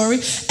story.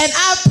 And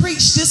I've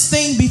preached this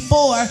thing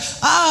before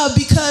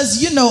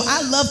because,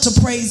 I love to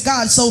praise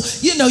God. So,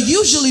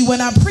 usually when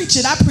I preach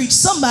it,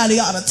 somebody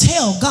ought to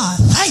tell God,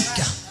 thank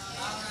you.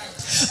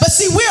 But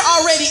see, we're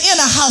already in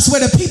a house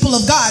where the people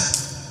of God,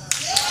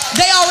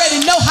 they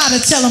already know how to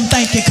tell him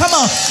thank you. Come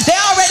on. They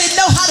already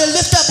know how to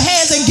lift up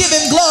hands and give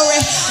him glory.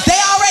 They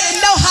already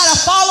know how to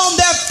fall on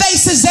their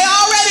faces. They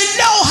already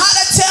know how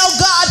to tell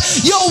God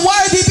you're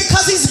worthy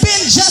because he's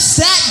been just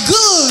that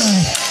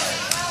good.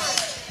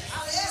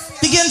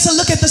 Begin to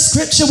look at the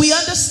scripture. We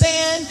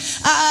understand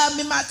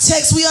in my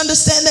text, we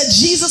understand that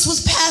Jesus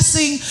was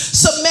passing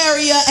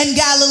Samaria and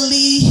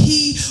Galilee.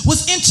 He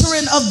was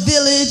entering a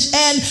village.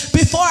 And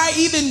before I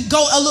even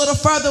go a little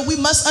further, we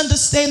must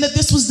understand that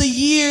this was the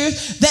year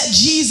that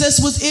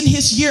Jesus was in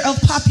his year of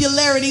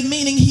popularity,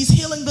 meaning he's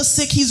healing the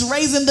sick, he's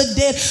raising the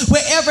dead.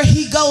 Wherever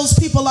he goes,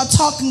 people are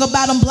talking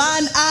about him.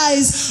 Blind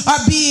eyes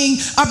are being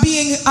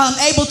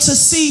able to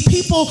see.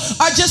 People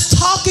are just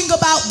talking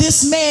about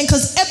this man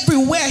because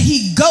everywhere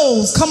he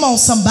goes, come on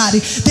somebody,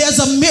 there's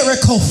a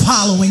miracle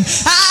following.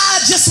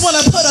 I just want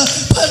to put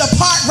a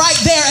part right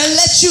there and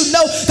let you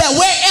know that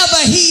wherever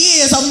he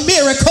is, a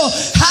miracle.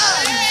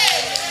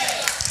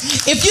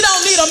 If you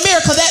don't need a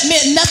miracle, that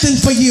meant nothing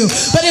for you.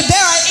 But if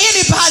there are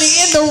anybody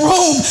in the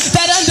room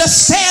that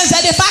understands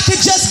that if I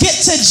could just get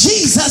to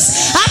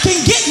Jesus, I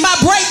can get my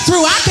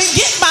breakthrough, I can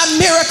get my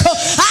miracle,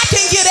 I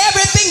can get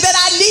everything that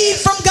I need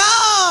from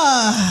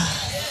God.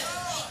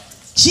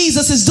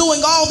 Jesus is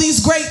doing all these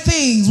great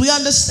things. We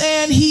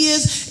understand he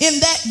is in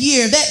that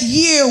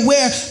year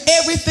where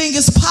everything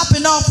is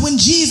popping off when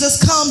Jesus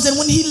comes, and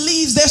when he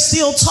leaves, they're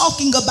still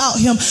talking about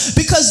him.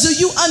 Because do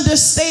you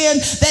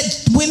understand that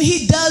when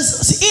he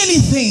does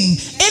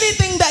anything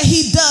that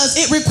he does,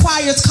 it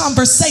requires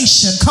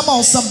conversation? Come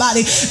on,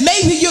 somebody.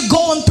 Maybe you're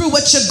going through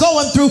what you're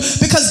going through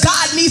because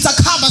God needs a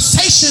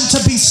conversation to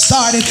be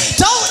started.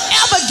 Don't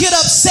ever get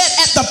upset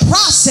at the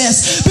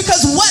process,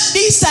 because what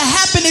needs to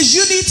happen is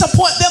you need to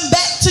point them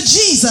back to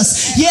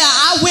Jesus. Yeah,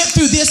 I went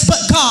through this,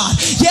 but God.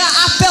 Yeah,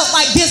 I felt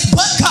like this,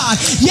 but God.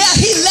 Yeah,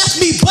 he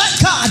left me, but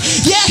God.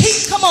 Yeah,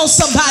 come on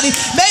somebody.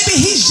 Maybe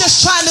he's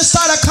just trying to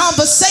start a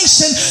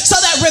conversation so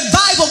that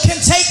revival can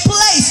take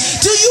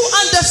place. Do you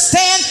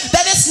understand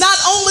that it's not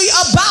only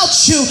about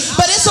you,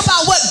 but it's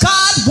about what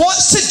God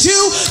wants to do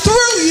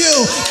through you?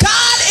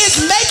 God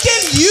is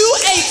making you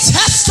a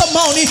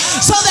testimony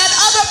so that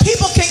other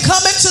people can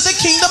come into the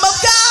kingdom of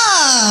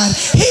God.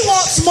 He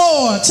wants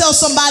more. Tell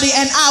somebody,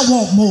 and I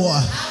want more.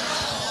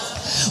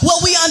 Well,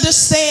 we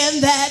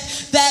understand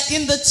that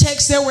in the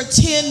text there were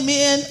 10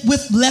 men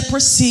with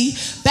leprosy.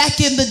 Back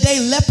in the day,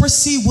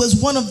 leprosy was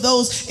one of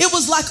those. It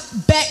was like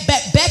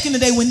back in the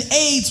day when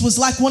AIDS was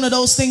like one of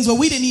those things where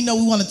we didn't even know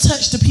we want to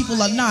touch the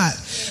people or not.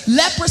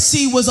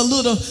 Leprosy was a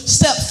little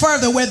step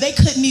further where they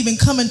couldn't even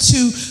come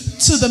into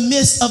the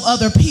midst of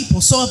other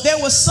people. So if there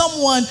was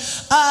someone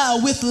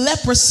with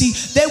leprosy,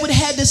 they would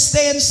have to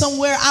stand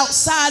somewhere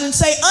outside and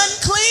say,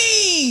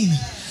 unclean.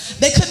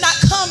 They could not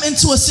come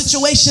into a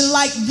situation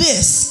like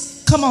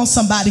this. Come on,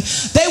 somebody.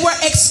 They were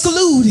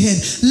excluded.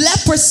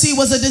 Leprosy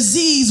was a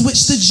disease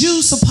which the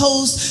Jews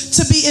supposed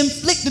to be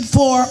inflicted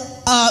for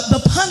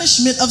the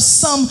punishment of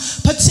some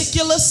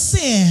particular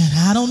sin.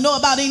 I don't know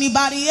about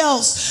anybody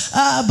else,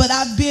 but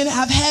I've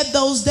had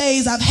those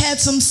days. I've had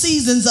some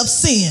seasons of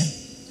sin.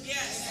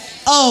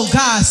 Oh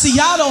God, see,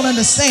 y'all don't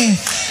understand.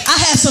 I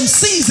had some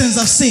seasons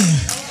of sin.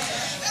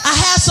 I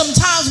had some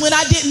times when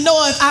I didn't know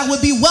if I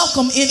would be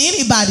welcome in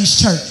anybody's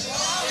church.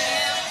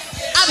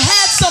 I've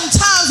had some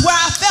times where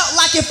I felt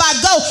like if I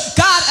go,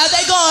 God, are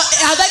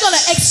they going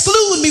to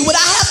exclude me? Would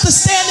I have to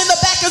stand in the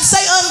back and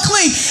say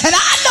unclean? And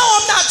I know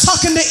I'm not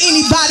talking to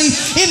anybody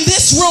in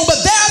this room,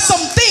 but there are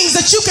some things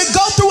that you could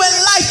go through in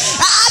life.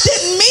 I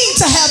didn't mean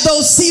to have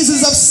those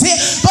seasons of sin,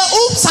 but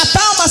oops, I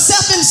found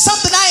myself in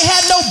something I ain't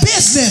had no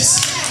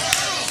business.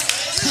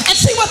 And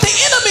see, what the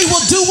enemy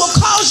will do will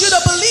cause you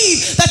to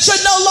believe that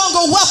you're no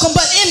longer welcome.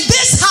 But in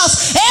this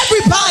house,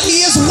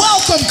 everybody is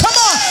welcome. Come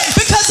on.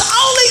 Because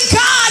only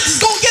God is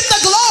going to get the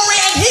glory,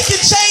 and he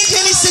can change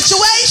any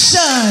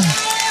situation.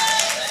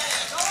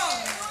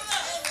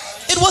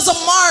 It was a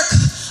mark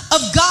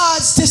of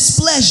God's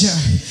displeasure.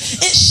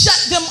 It shut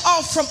them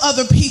off from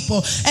other people.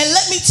 And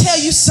let me tell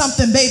you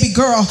something, baby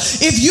girl.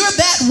 If you're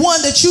that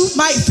one that you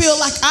might feel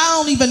like, I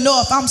don't even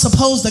know if I'm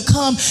supposed to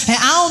come, and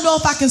I don't know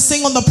if I can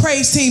sing on the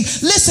praise team.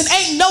 Listen,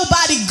 ain't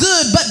nobody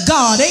good but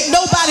God. Ain't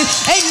nobody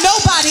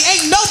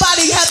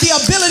have the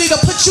ability to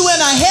put you in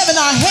a heaven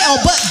or hell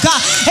but God.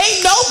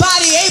 Ain't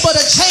nobody able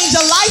to change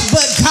a life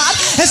but God.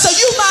 And so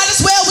you might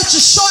as well, with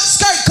your short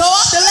skirt, go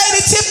up to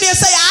Lady Tiffany and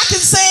say, I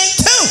can sing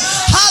too.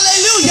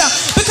 Hallelujah.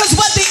 Because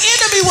what the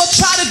enemy will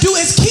try to do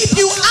is keep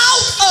you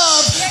out of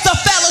the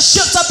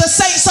fellowships of the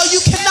saints so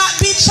you cannot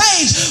be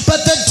changed.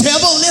 But the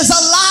devil is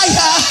a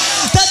liar.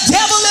 The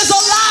devil is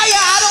a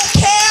liar. I don't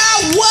care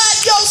what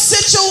your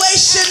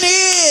situation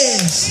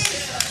is.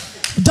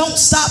 Don't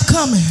stop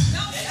coming.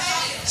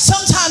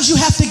 Sometimes you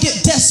have to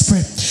get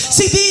desperate.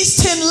 See, these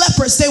 10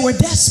 lepers, they were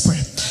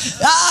desperate.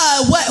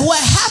 What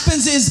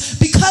happens is,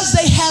 because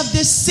they have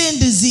this sin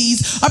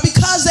disease, or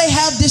because they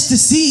have this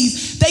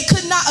disease, they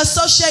could not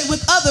associate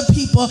with other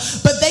people,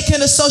 but they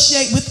can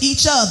associate with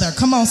each other.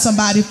 Come on,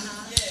 somebody.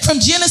 For From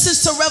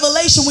Genesis to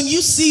Revelation, when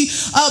you see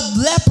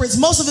leopards,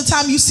 most of the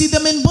time you see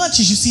them in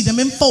bunches, you see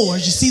them in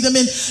fours, you see them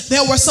in,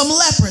 there were some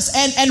leopards.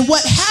 And what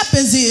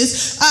happens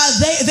is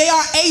they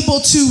are able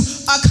to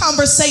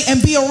conversate and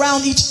be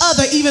around each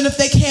other even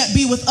if they can't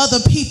be with other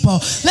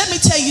people. Let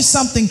me tell you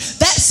something.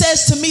 That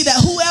says to me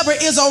that whoever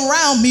is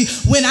around me,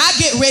 when I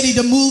get ready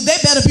to move, they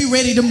better be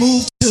ready to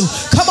move too.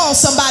 Come on,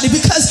 somebody,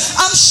 because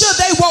I'm sure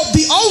they weren't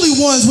the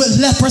only ones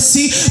with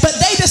leprosy, but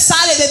they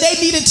decided that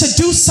they needed to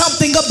do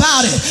something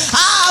about it.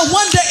 I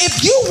wonder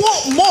if you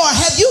want more.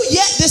 Have you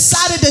yet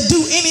decided to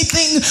do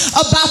anything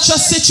about your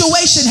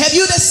situation? Have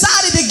you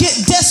decided to get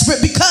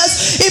desperate?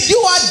 Because if you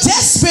are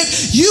desperate,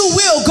 you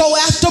will go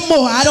after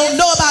more. I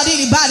don't know about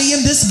anybody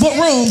in this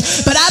room,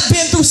 but I've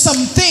been through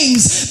some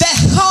things that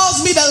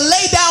caused me to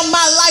lay down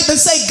my life and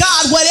say,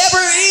 God, whatever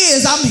it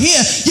is, I'm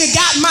here. You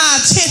got my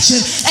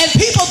attention. And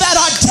people that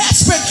are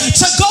desperate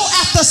to go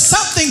after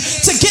something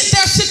to get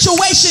their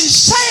situation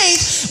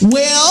changed,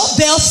 well,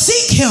 they'll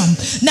seek him.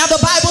 Now the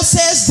Bible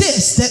says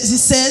this, that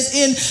it says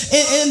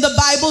in the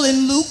Bible,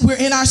 in Luke, we're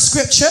in our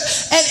scripture,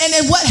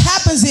 and what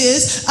happens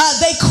is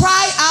they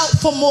cry out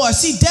for more.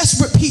 See,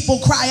 desperate people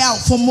cry out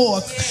for more.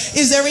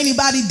 Is there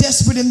anybody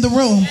desperate in the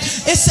room?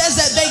 It says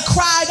that they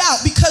cried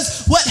out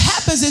because what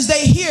happens is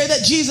they hear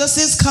that Jesus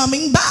is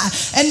coming by,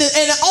 and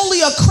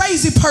only a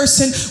crazy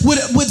person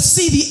would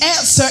see the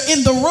answer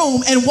in the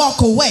room and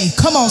walk away.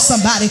 Come on,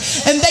 somebody.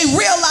 And they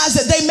realize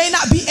that they may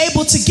not be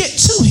able to get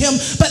to him,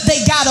 but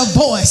they got a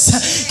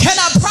voice. Can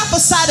I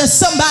prophesy to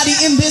somebody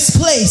in this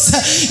place?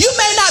 You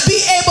may not be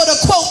able to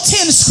quote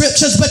 10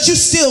 scriptures, but you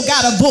still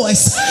got a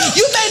voice.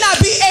 You may not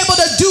be able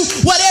to do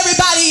what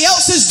everybody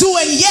else is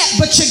doing yet,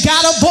 but you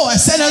got a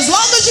voice. And as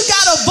long as you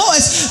got a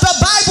voice, the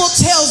Bible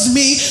tells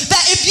me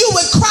that if you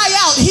would cry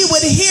out, he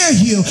would hear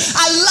you.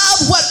 I love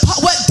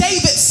what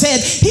David said.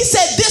 He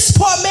said, this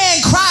poor man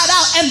cried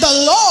out and the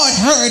Lord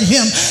heard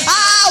him.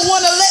 I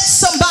want to let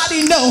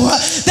somebody know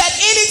that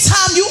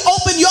anytime you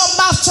open your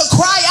mouth to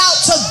cry out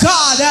to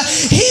God,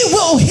 he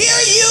will hear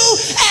you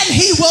and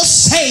he will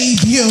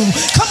save you.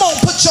 Come on,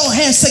 put your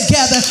hands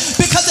together,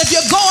 because if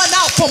you're going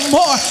out for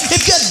more,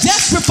 if you're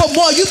desperate for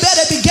more, you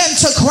better begin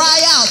to cry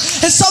out.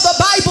 And so the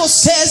Bible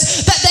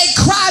says that they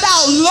cried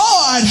out,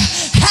 Lord,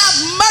 have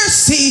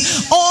mercy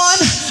on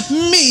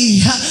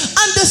me.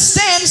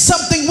 Understand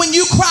something. When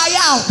you cry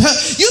out,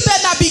 you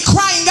better not be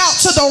crying out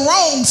to the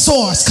wrong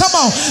source. Come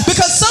on,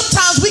 because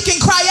sometimes we can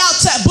cry out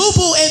to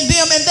boo-boo and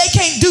them and they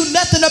can't do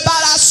nothing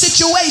about our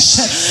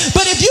situation.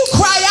 But if you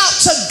cry out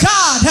to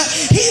God,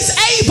 he's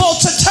able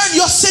to turn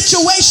your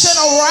situation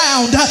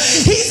around.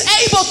 He's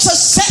able to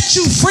set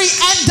you free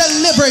and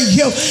deliver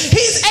you.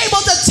 He's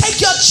able to take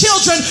your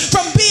children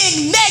from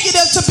being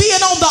negative to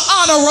being on the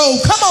honor roll.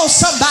 Come on,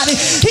 somebody.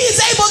 He's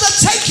able to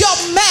take your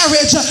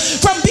marriage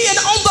from being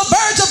on the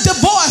verge of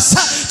divorce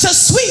to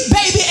sweet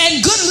baby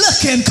and good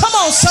looking. Come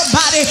on,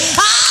 somebody.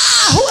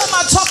 Who am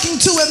I talking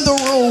to in the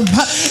room?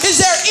 Is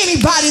there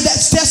anybody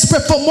that's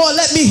desperate for more?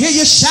 Let me hear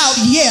you shout,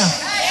 yeah.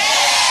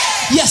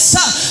 Yes,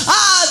 sir.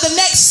 The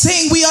next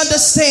thing we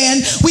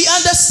understand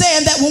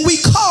that when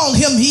we call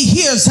him, he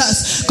hears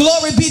us.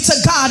 Glory be to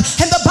God.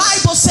 And the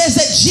Bible says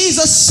that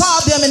Jesus saw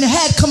them and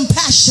had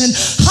compassion.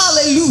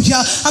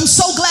 Hallelujah. I'm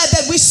so glad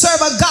that we serve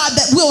a God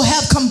that will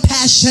have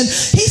compassion.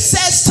 He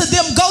says to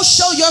them, go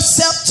show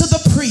yourself to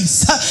the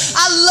priest.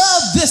 I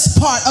love this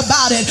part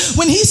about it.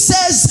 When he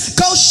says,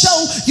 go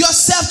show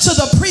yourself to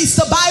the priest,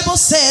 the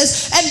Bible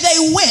says, and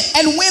they went.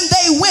 And when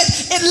they went,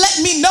 it let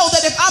me know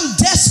that if I'm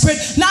desperate,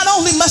 not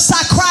only must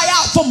I cry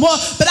out for more,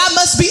 but I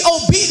must be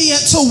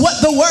obedient to what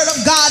the word of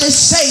God is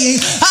saying.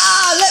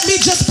 Let me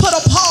just put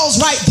a pause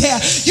right there.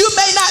 You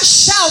may not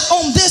shout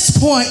on this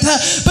point,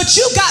 but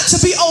you got to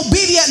be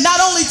obedient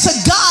not only to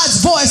God's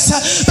voice,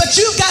 but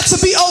you've got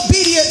to be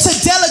obedient to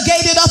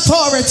delegated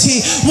authority.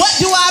 What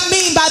do I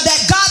mean by that?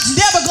 God's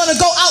never going to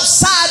go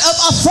outside of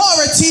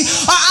authority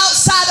or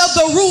outside of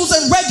the rules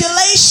and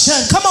regulation.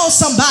 Come on,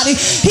 somebody.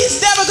 He's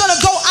never going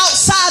to go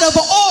outside of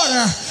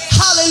order.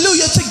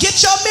 Hallelujah. To get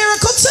your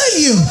miracle to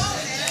you.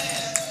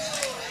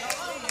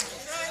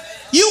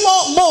 You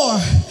want more.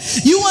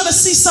 You want to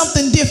see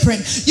something different.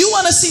 You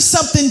want to see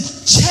something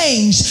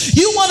change.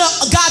 You want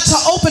God to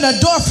open a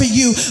door for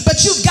you,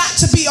 but you've got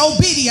to be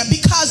obedient,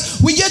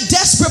 because when you're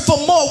desperate for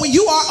more, when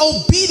you are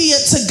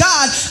obedient to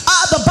God,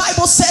 the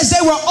Bible says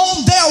they were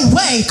on their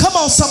way. Come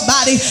on,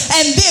 somebody.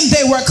 And then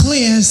they were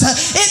cleansed.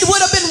 It would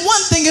have been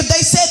one thing if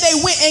they said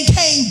they went and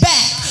came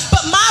back.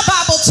 But my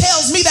Bible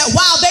tells me that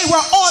while they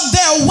were on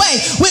their way,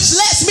 which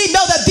lets me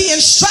know that the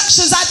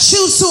instructions I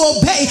choose to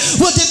obey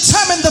will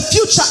determine the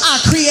future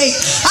I create.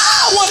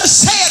 I want to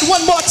say it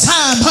one more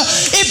time.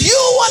 If you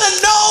want to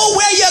know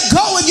where you're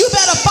going, you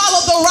better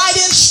follow the right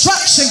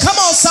instruction. Come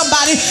on,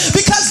 somebody.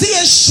 Because the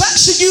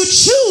instruction you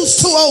choose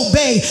to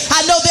obey.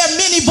 I know there are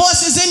many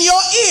voices in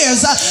your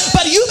ears,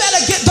 but you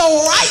better get the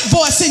right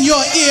voice in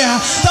your ear.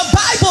 The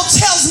Bible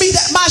tells me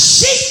that my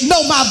sheep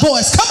know my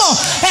voice. Come on.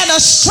 And a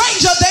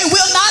stranger they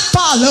will not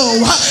follow,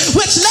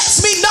 which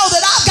lets me know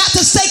that I've got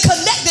to stay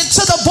connected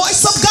to the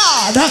voice of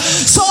God,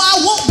 so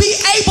I won't be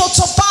able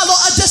to follow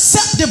a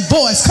deceptive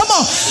voice. voice. Come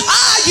on.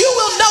 You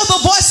will know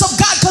the voice of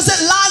God because it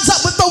lines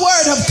up with the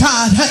word of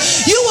God.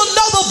 You will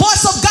know the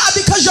voice of God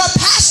because your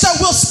pastor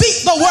will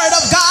speak the word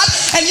of God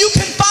and you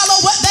can follow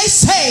what they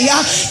say.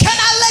 Can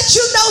I let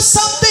you know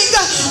something?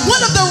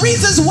 One of the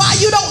reasons why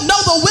you don't know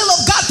the will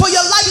of God for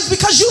your life is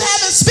because you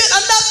haven't spent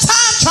enough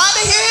time trying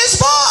to hear his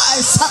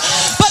voice.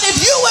 But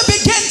if you would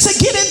begin to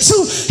get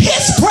into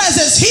his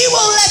presence, he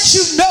will let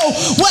you know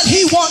what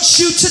he wants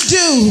you to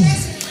do.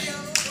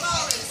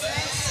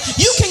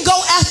 You can go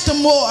after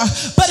more,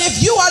 but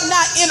if you are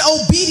not in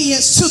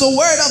obedience to the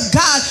word of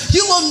God,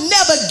 you will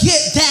never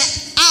get that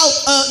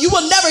out. You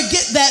will never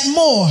get that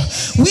more.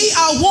 We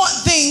want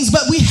things,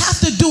 but we have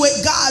to do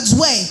it God's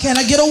way. Can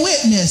I get a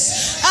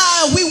witness?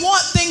 We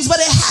want things, but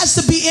it has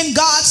to be in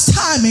God's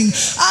timing.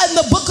 In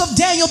the book of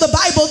Daniel, the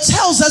Bible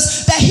tells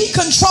us that he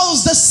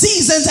controls the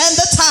seasons and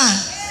the time.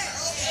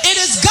 It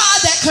is God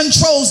that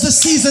controls the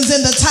seasons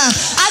and the time.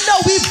 I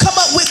know we've come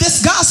up with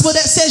this gospel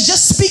that says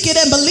just speak it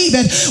and believe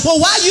it.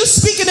 Well, while you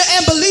speaking it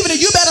and believing it,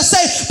 you better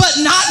say, but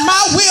not my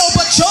will,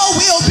 but your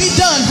will be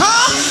done,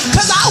 huh?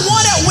 Because I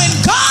want it when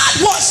God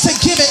wants to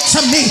give it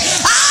to me.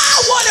 I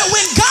want it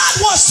when God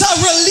wants to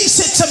release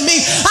it to me.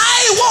 I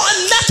ain't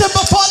wanting nothing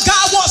before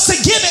God wants to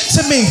give it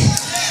to me.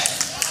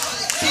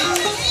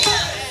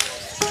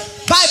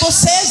 Bible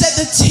says that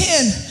the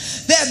 10,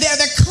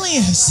 they're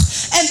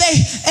cleansed, and then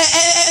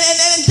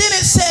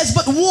it says,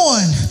 but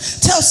one.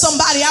 Tell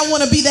somebody, I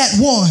want to be that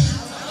one.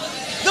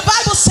 The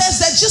Bible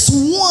says that just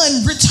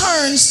one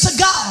returns to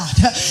God.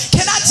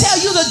 Can I tell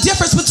you the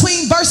difference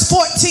between verse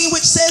 14,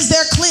 which says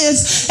they're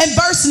cleansed, and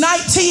verse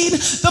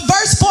 19? The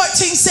verse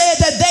 14 said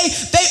that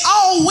they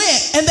all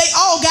went and they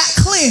all got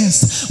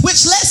cleansed,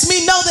 which lets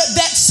me know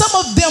that some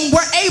of them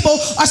were able,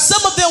 or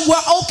some of them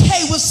were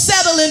okay with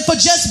settling for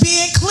just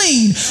being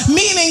clean,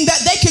 meaning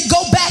that they could go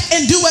back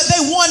and do what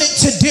they wanted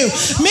to do,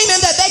 meaning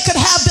that they could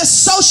have this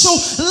social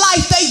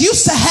life they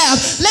used to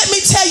have. Let me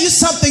tell you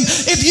something.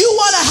 If you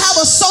want to have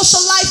a social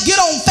life,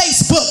 get on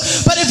Facebook.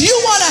 But if you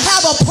want to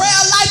have a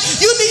prayer life,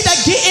 you need to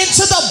get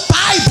into the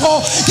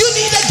Bible. You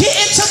need to get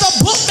into the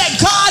book that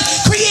God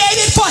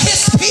created for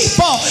his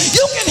people.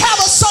 You can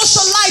have a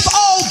social life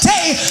all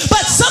day,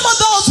 but some of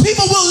those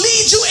people will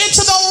lead you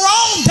into the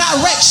wrong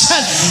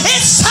direction.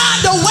 It's time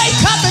to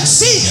wake up and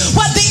see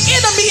what the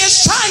enemy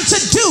is trying to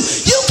do.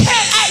 You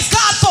can't ask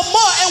God for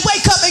more and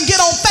wake up and get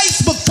on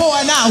Facebook for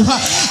an hour.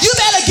 You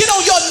better get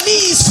on your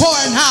knees for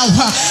an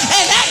hour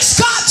and ask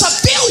God to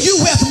fill you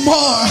with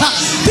more.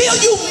 Fill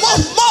you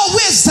more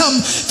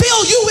wisdom.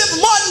 Fill you with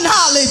more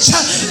knowledge.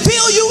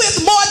 Fill you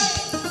with more.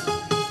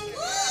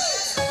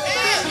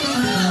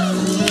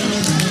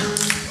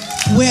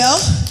 Well,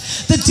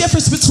 the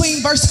difference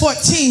between verse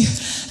 14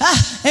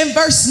 and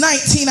verse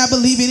 19, I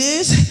believe it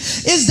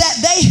is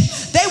that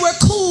they were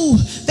cool.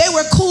 They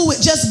were cool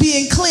with just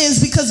being cleansed,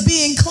 because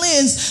being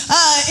cleansed,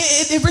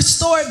 it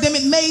restored them.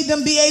 It made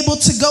them be able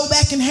to go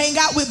back and hang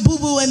out with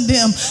Boo Boo and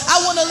them. I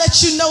want to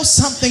let you know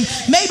something.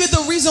 Maybe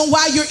the reason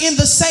why you're in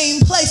the same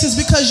place is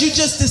because you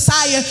just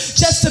desire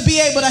just to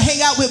be able to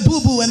hang out with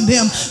Boo Boo and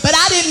them. But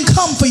I didn't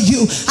come for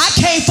you. I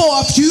came for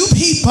a few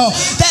people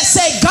that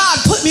say, God,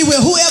 put me with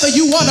whoever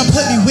you want to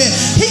put me with.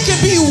 He can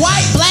be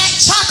white, black,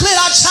 chocolate,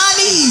 or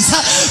Chinese.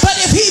 But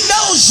if he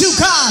knows you,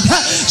 God,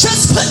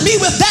 just put me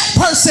with that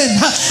person,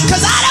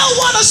 because I don't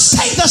want to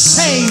stay the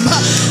same.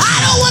 I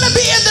don't want to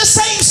be in the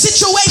same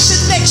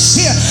situation next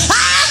year.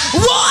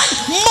 I want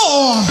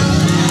more.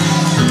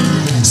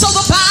 So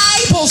the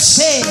Bible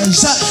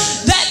says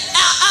that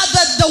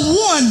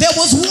there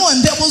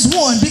was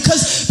one,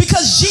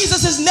 because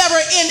Jesus is never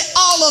in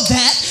all of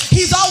that.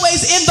 He's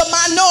always in the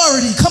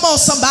minority. Come on,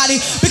 somebody.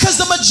 Because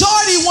the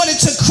majority wanted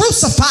to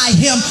crucify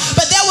him,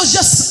 but there was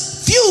just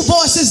few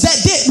voices that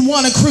didn't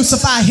want to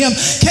crucify him.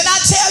 Can I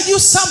tell you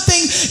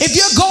something? If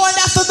you're going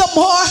after the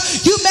more,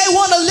 you may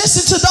want to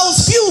listen to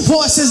those few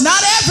voices. Not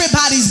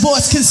everybody's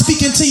voice can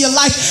speak into your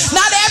life.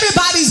 Not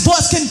everybody's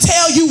voice can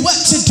tell you what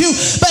to do.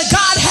 But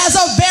God has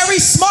a very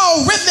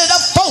small remnant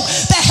of folk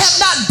that have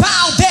not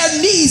bowed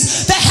their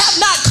knees, that have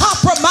not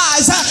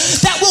compromised,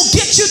 that will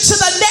get you to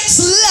the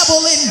next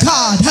level in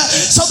God.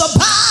 So the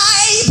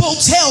Bible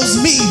tells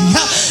me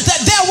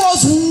that there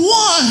was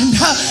one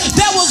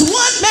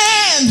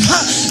man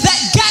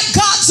that got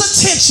God's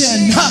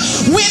attention.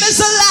 When is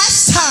the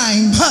last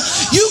time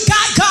you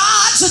got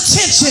God's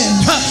attention?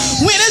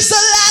 When is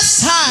the last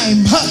time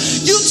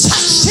you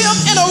touched him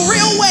in a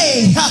real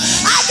way?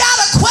 I got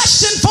a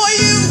question for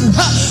you.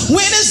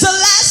 When is the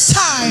last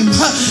time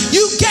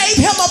you gave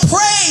him a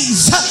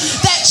praise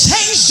that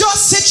changed your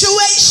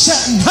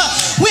situation?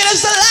 When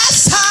is the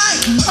last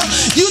time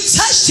you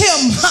touched him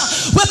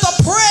with a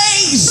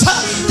praise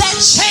that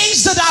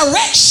changed the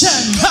direction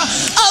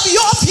of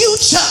your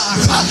future?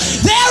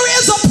 There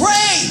is a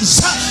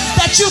praise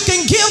that you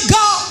can give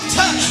God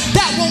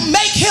that will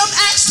make him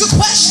ask a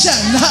question.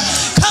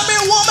 Come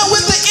here, woman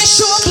with the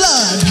issue of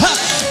blood.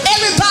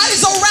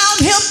 Everybody's around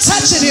him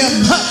touching him,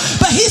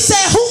 but he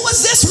said, who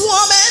is this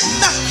woman?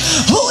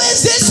 Who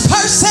is this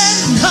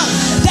person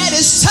that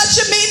is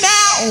touching me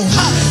now?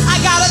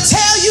 I gotta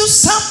tell you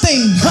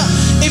something.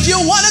 If you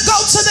want to go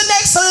to the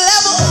next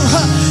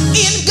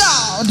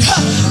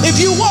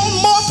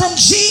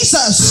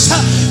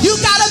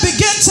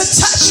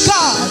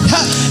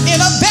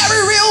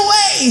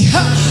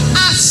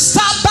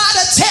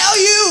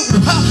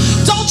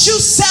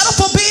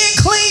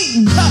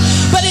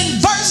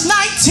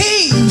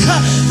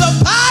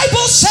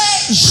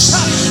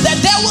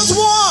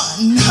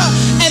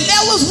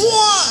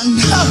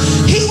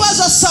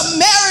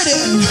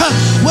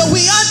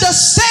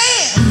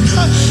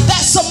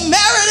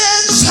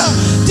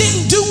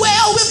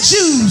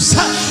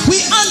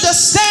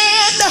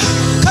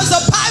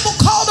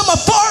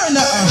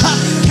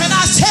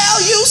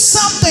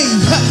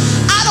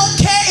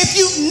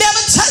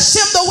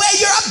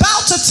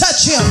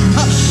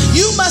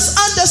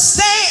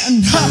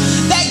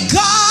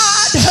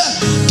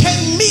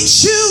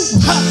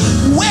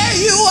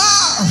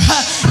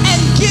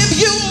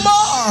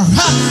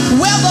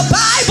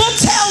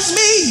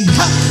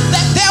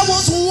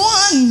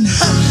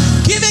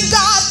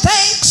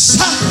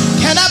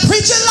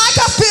preaching like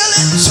I feel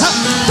it.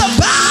 The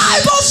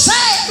Bible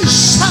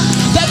says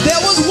that there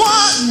was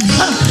one,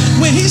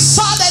 when he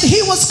saw that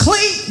he was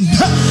clean,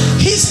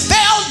 he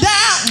fell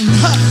down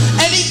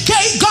and he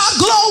gave God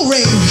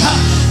glory.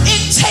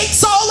 It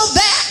takes all of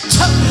that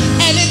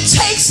and it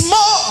takes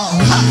more.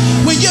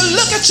 When you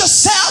look at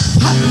yourself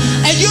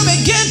and you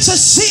begin to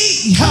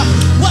see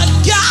what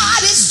God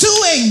is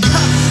doing,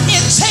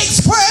 it takes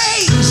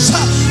praise.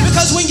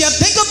 Because when you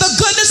think of the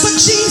goodness of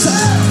Jesus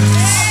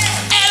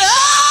and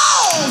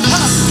all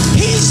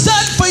he's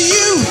done for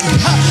you,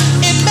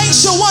 it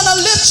makes you want to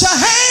lift your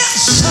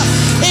hands.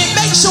 It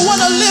makes you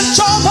want to lift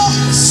your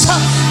voice.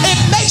 It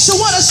makes you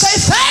want to say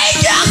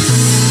thank you.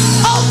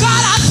 Oh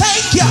God, I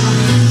thank you.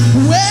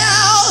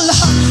 Well,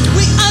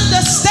 we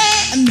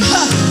understand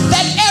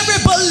that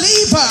every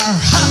believer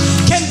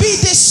can be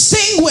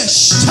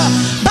distinguished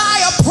by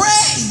a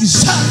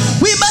praise.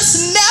 We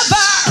must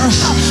never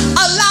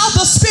allow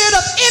the spirit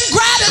of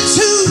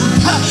ingratitude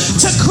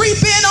to creep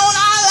in on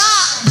our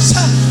lives.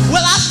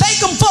 Well, I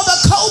thank him for the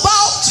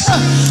Cobalt,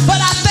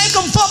 but I thank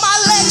him for my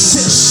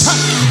Lexus.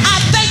 I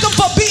thank him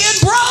for being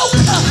broke,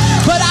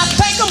 but I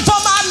thank him for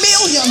my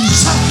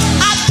millions.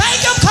 I thank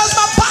him because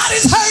my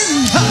body's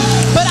hurting,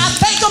 but I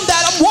thank him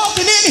that I'm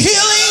walking in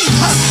healing.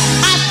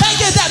 I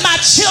thank him that my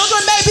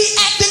children may be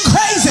acting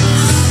crazy,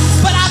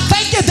 but I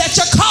thank you that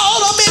you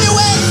called them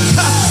anyway.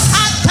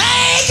 I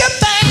thank him,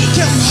 thank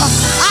him.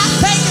 I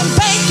thank him,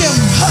 thank him.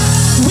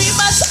 We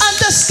must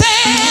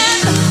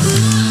understand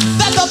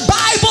that the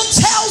Bible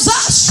tells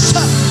us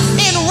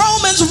in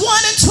Romans 1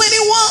 and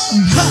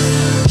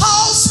 21,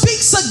 Paul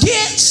speaks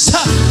against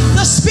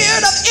the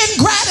spirit of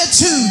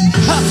ingratitude.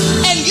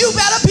 And you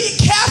better be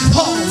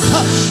careful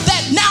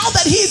that now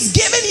that he's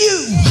given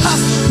you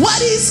what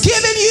he's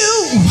given you,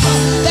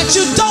 that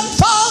you don't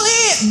fall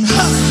in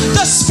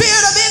the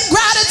spirit of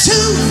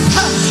ingratitude.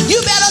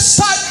 You better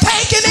start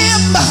thanking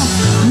him,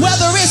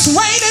 whether it's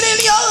raining in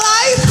your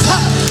life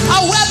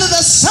or whether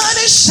the sun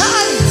is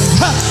shining.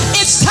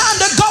 It's time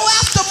to go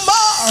after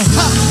more.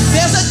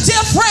 There's a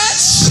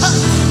difference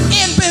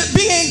in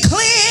being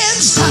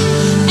cleansed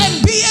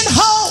and being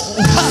whole.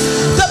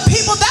 The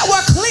people that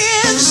were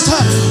cleansed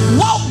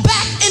walk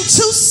back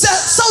into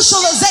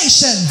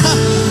socialization.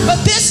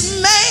 But this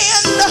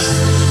man,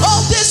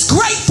 oh, this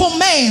grateful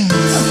man,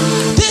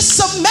 this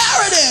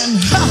Samaritan,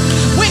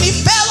 when he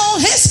fell on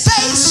his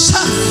face,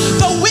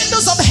 the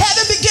windows of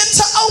heaven began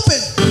to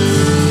open.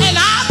 And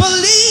I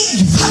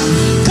believe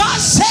God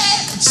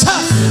says,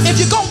 if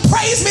you're going to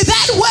praise me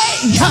that way,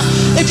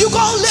 if you're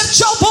going to lift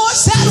your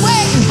voice that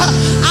way,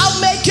 I'll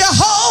make you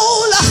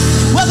whole.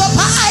 Well, the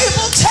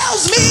Bible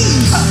tells me,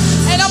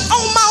 and I'm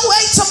on my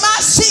way to my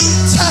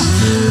seat,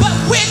 but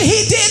when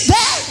he did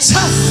that,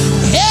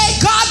 hey,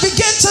 God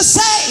began to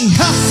say,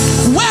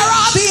 where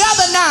are the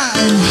other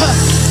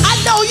 9? I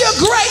know you're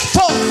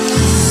grateful,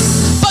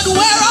 but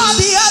where are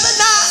the other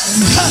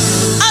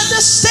 9?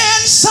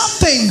 Understand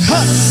something.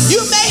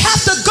 You may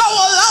have to go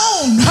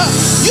alone.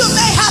 You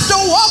may have to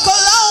walk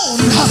alone,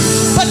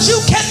 but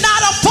you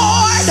cannot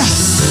afford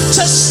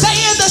to stay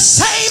in the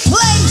same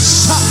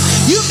place.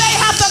 You may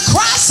have to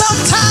cry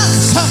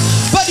sometimes,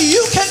 but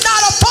you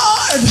cannot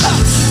afford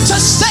to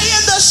stay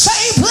in the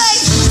same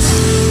place.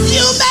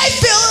 You may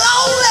feel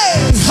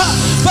lonely,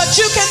 but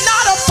you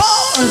cannot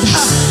afford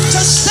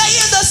to stay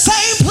in the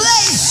same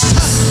place.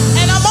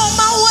 And I'm on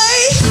my way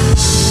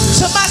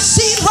to my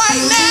seat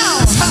right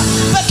now,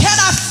 but can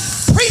I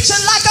preach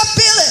it like I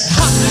feel it?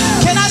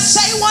 Can I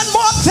say one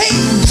more thing?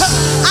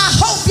 I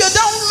hope you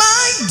don't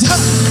mind,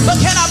 but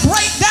can I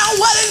break down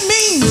what it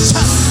means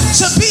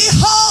to be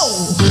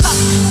whole?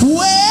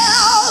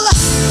 Well,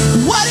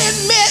 what it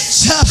meant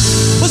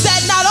was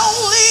that not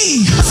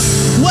only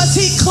was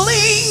he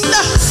clean,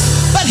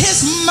 but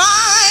his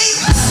mind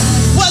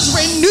was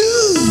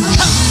renewed.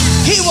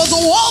 He was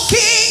walking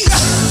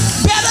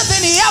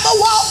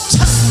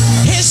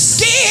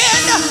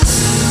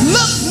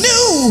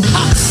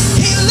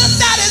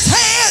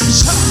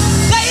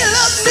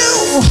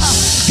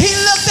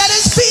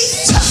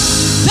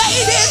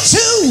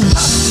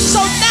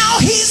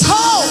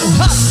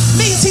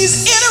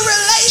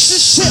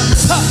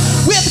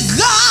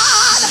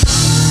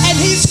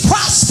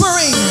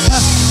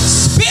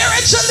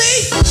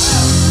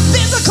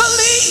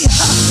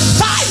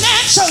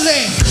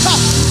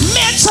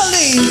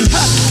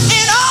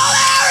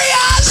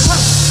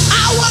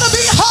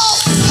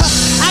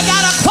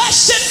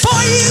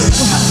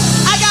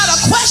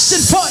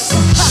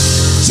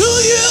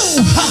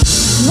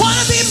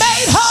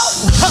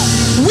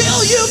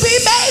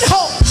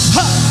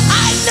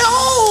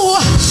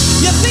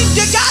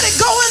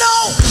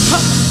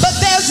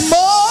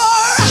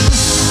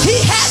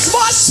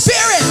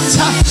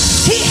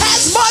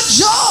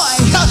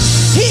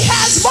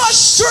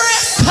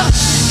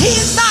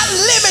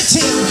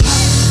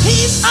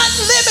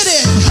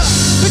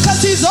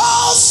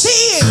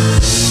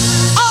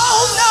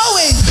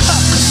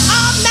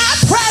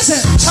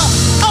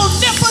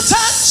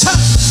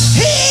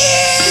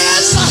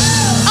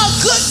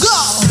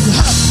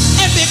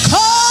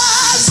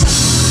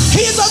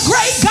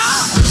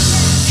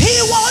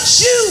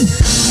you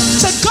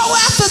to go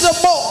after the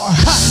more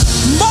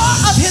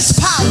of his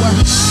power,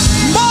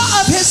 more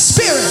of his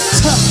spirit,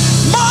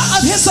 more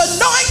of his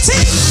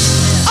anointing.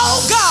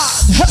 Oh God,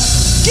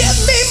 give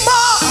me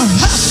more.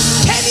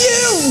 Can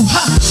you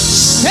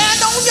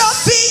stand on your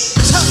feet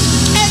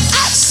and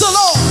ask the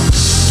Lord,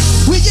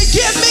 will you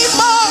give me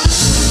more?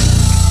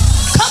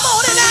 Come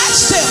on and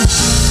ask him.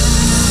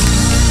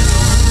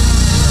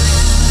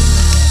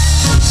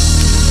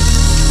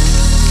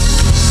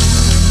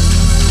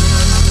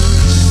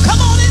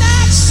 Come on and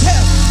ask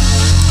him.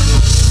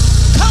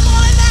 Come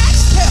on and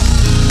ask him.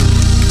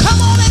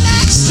 Come on and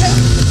ask him.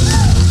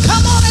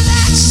 Come on and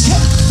ask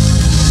him.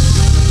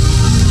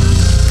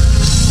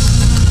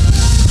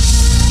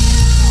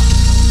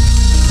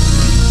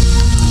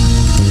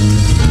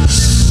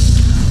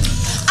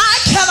 I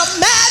can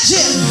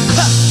imagine.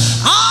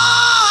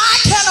 I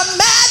can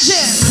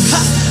imagine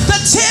the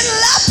 10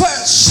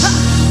 lepers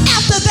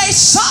after they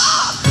saw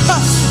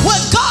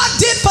what God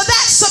did for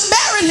that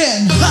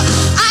Samaritan.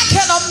 I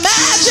can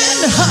imagine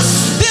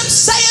them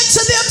saying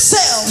to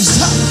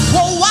themselves,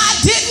 well, why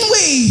didn't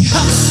we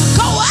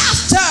go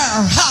after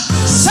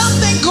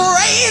something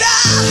greater?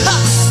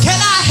 Can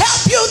I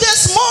help you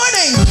this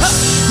morning?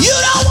 You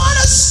don't want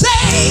to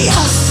stay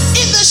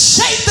in the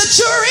shape that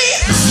you're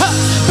in,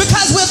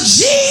 because with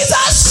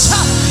Jesus,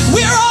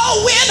 we're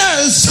all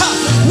winners.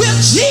 With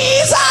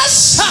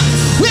Jesus,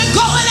 we're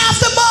going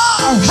after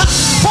more.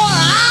 For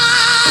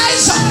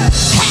eyes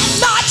have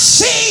not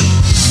seen,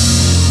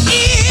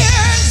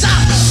 ears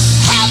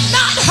have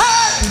not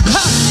heard.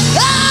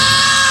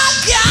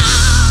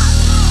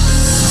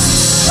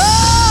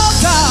 Oh God, oh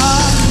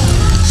God,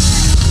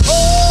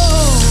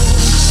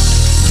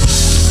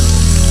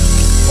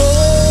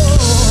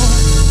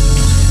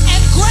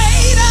 and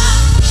greater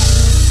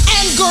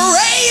and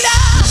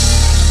greater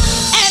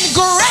and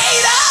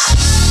greater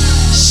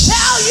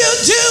shall you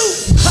do,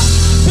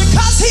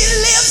 because he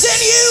lives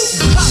in you.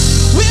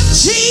 With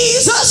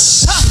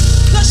Jesus,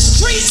 the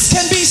streets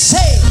can be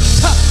saved.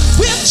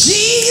 With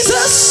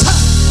Jesus,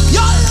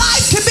 your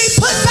life can be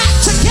put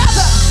back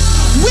together.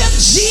 With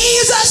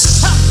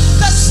Jesus,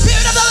 the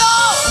Spirit of the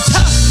Lord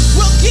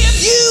will give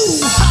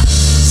you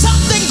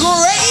something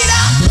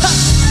greater.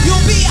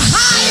 You'll be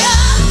higher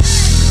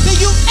than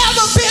you've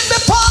ever been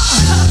before.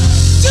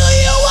 Do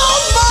you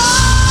want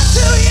more?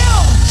 Do you?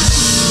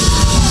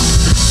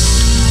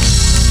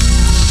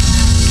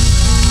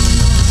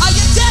 Are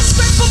you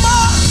desperate for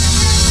more?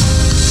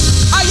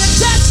 Are you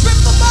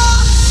desperate for more?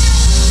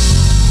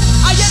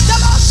 Are you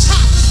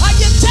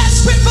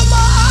desperate for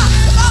more?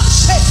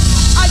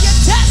 Are you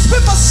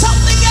desperate for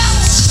something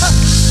else?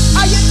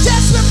 Are you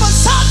desperate for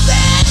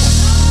something?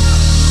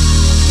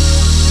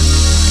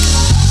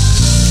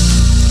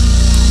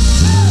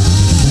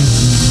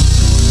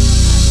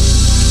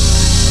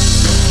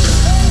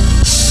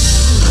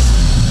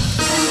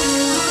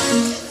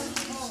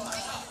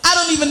 I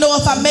don't even know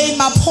if I made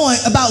my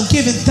point about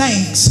giving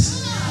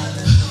thanks,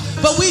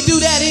 but we do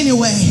that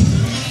anyway,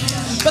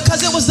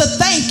 because it was the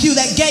thank you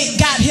that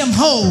got him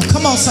whole.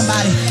 Come on,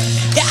 somebody.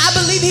 Yeah, I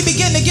believe he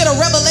began to get a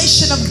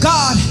revelation of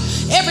God.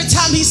 Every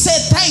time he said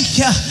thank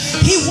you,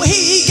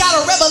 he got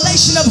a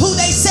revelation of who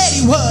they said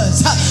he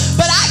was.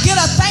 But I get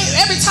a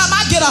every time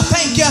I get a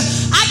thank you,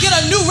 I get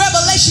a new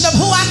revelation of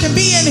who I can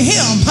be in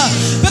him.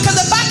 Because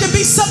if I can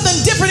be something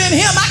different in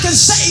him, I can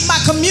save my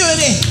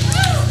community.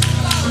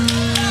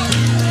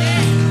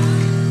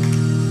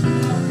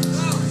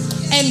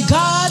 And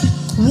God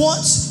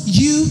wants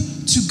you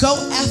to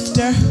go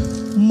after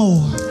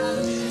more.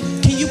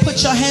 Can you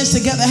put your hands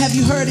together? Have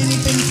you heard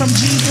anything from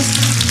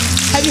Jesus?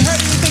 Have you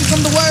heard anything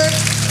from the word?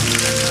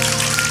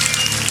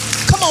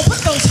 Come on, put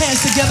those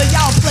hands together.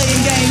 Y'all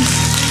playing games.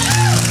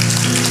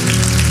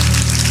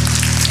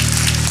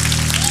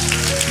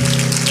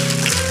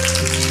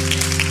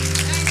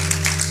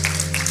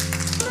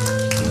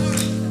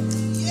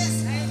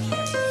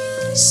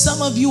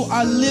 Some of you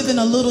are living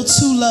a little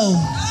too low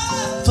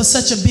for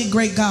such a big,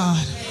 great God.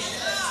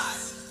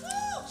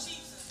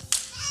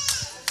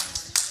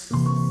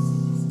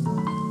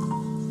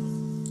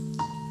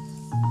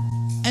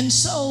 And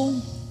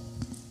so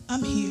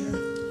I'm here,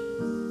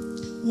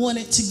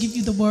 wanted to give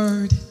you the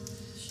word.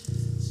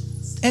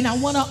 And I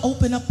want to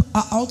open up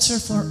an altar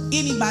for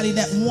anybody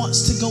that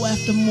wants to go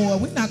after more.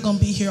 We're not going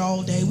to be here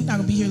all day. We're not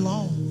going to be here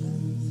long.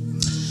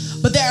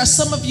 But there are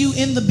some of you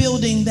in the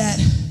building that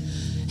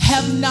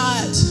have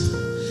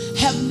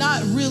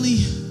not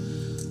really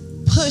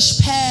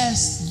pushed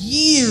past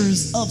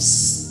years of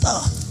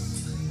stuff.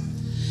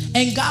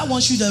 And God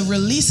wants you to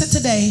release it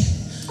today.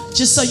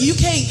 Just so you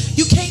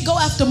can't go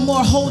after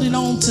more holding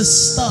on to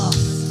stuff.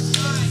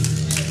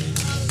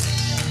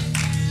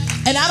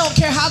 And I don't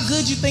care how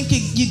good you think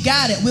you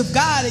got it. With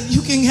God,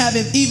 you can have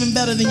it even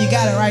better than you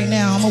got it right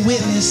now. I'm a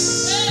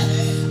witness.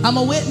 I'm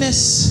a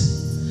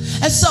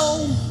witness. And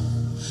so,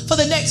 for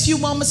the next few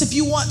moments, if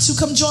you want to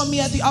come join me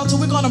at the altar,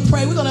 we're going to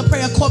pray. We're going to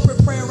pray a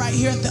corporate prayer right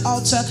here at the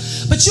altar.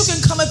 But you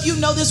can come if you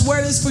know this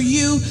word is for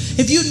you.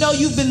 If you know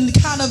you've been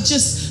kind of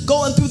just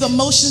going through the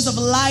motions of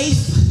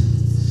life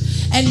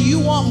and you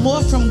want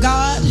more from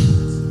God,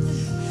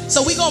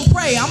 So we're going to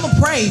pray. I'm going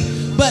to pray.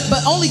 But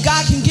only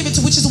God can give it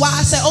to, which is why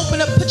I say open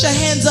up, put your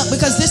hands up,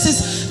 because this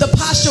is the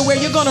posture where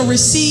you're going to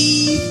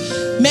receive.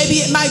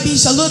 Maybe it might be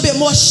a little bit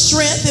more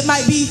strength. It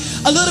might be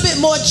a little bit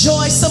more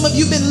joy. Some of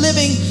you have been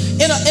living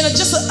in a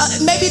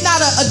maybe not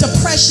a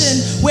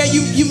depression where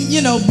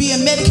you know,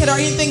 being medicated or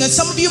anything. And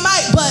some of you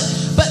might, but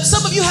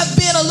some of you have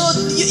been a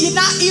little, you're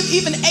not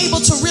even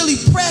able to really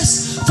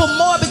press for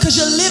more because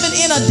you're living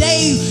in a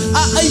day,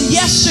 a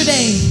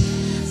yesterday.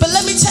 But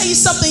let me tell you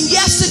something,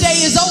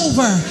 yesterday is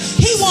over.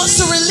 He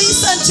wants to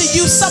release unto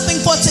you something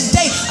for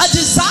today, a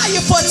desire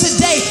for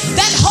today.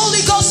 That Holy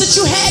Ghost that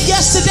you had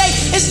yesterday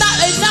is not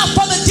enough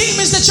for the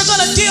demons that you're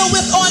going to deal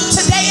with on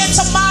today and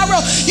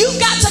tomorrow. You've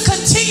got to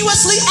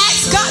continuously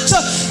ask God to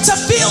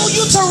fill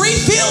you, to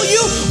refill you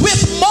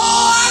with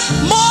more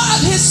of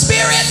His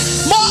Spirit,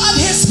 more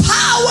of His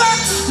power,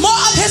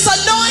 more of His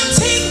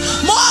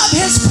anointing, more of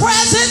His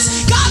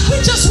presence. God, we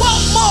just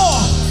want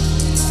more.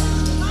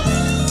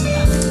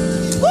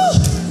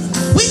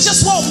 We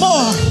just want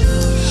more.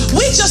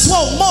 We just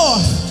want more.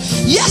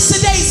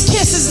 Yesterday's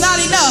kiss is not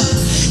enough.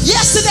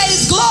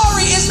 Yesterday's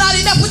glory is not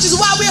enough, which is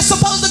why we're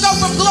supposed to go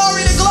from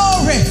glory to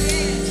glory.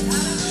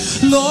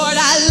 Lord,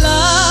 I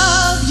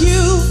love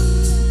you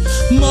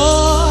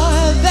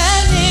more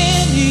than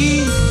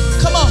any.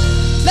 Come on,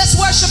 let's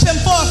worship Him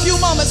for a few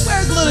moments.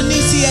 Where's little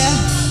Nisi at?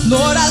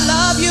 Lord, I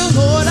love you.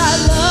 Lord, I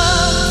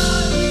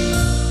love you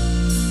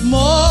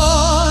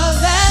more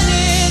than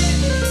any.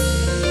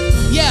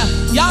 Yeah,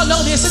 y'all know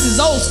this. This is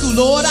old school.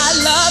 Lord, I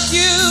love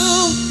you.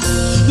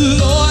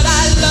 Lord,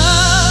 I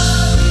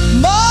love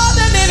more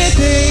than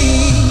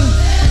anything.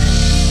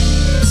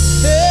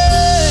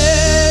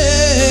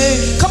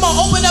 Hey. Come on,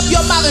 open up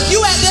your mouth. If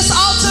you at this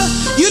altar,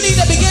 you need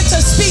to begin to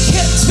speak to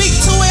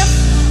Him.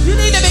 You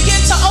need to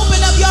begin to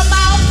open up your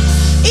mouth.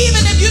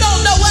 Even if you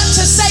don't know what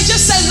to say,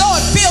 just say,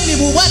 Lord, fill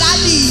me with what I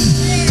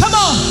need. Come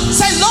on,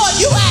 say, Lord,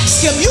 you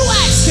ask Him. You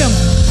ask Him.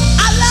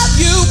 I love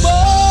you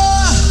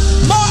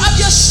more of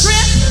your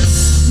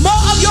strength,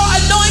 more of your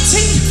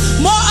anointing,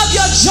 more of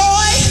your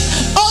joy.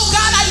 Oh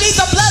God, I need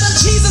the blood of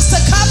Jesus to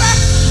cover.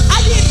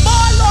 I need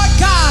more, Lord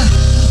God,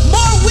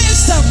 more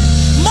wisdom,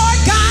 more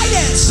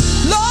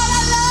guidance. Lord,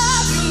 I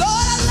love you.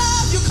 Lord, I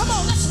love you. Come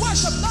on, let's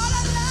worship. Lord,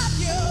 I love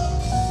you.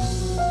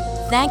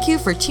 Thank you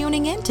for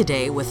tuning in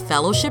today with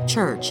Fellowship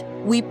Church.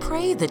 We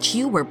pray that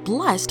you were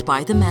blessed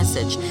by the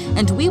message,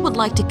 and we would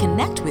like to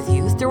connect with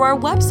you through our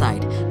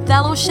website,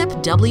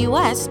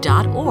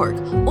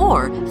 fellowshipws.org,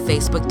 or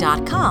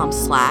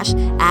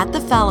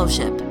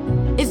facebook.com/@thefellowship.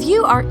 If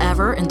you are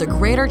ever in the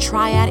Greater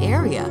Triad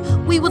area,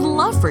 we would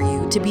love for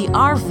you to be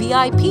our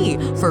VIP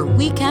for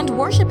weekend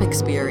worship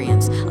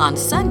experience on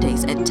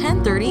Sundays at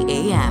 10:30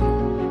 a.m.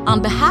 On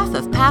behalf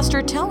of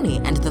Pastor Tony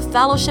and the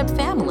Fellowship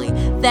family,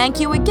 thank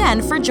you again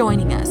for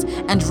joining us.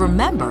 And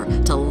remember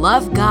to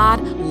love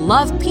God,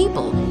 love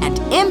people, and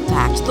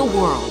impact the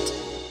world.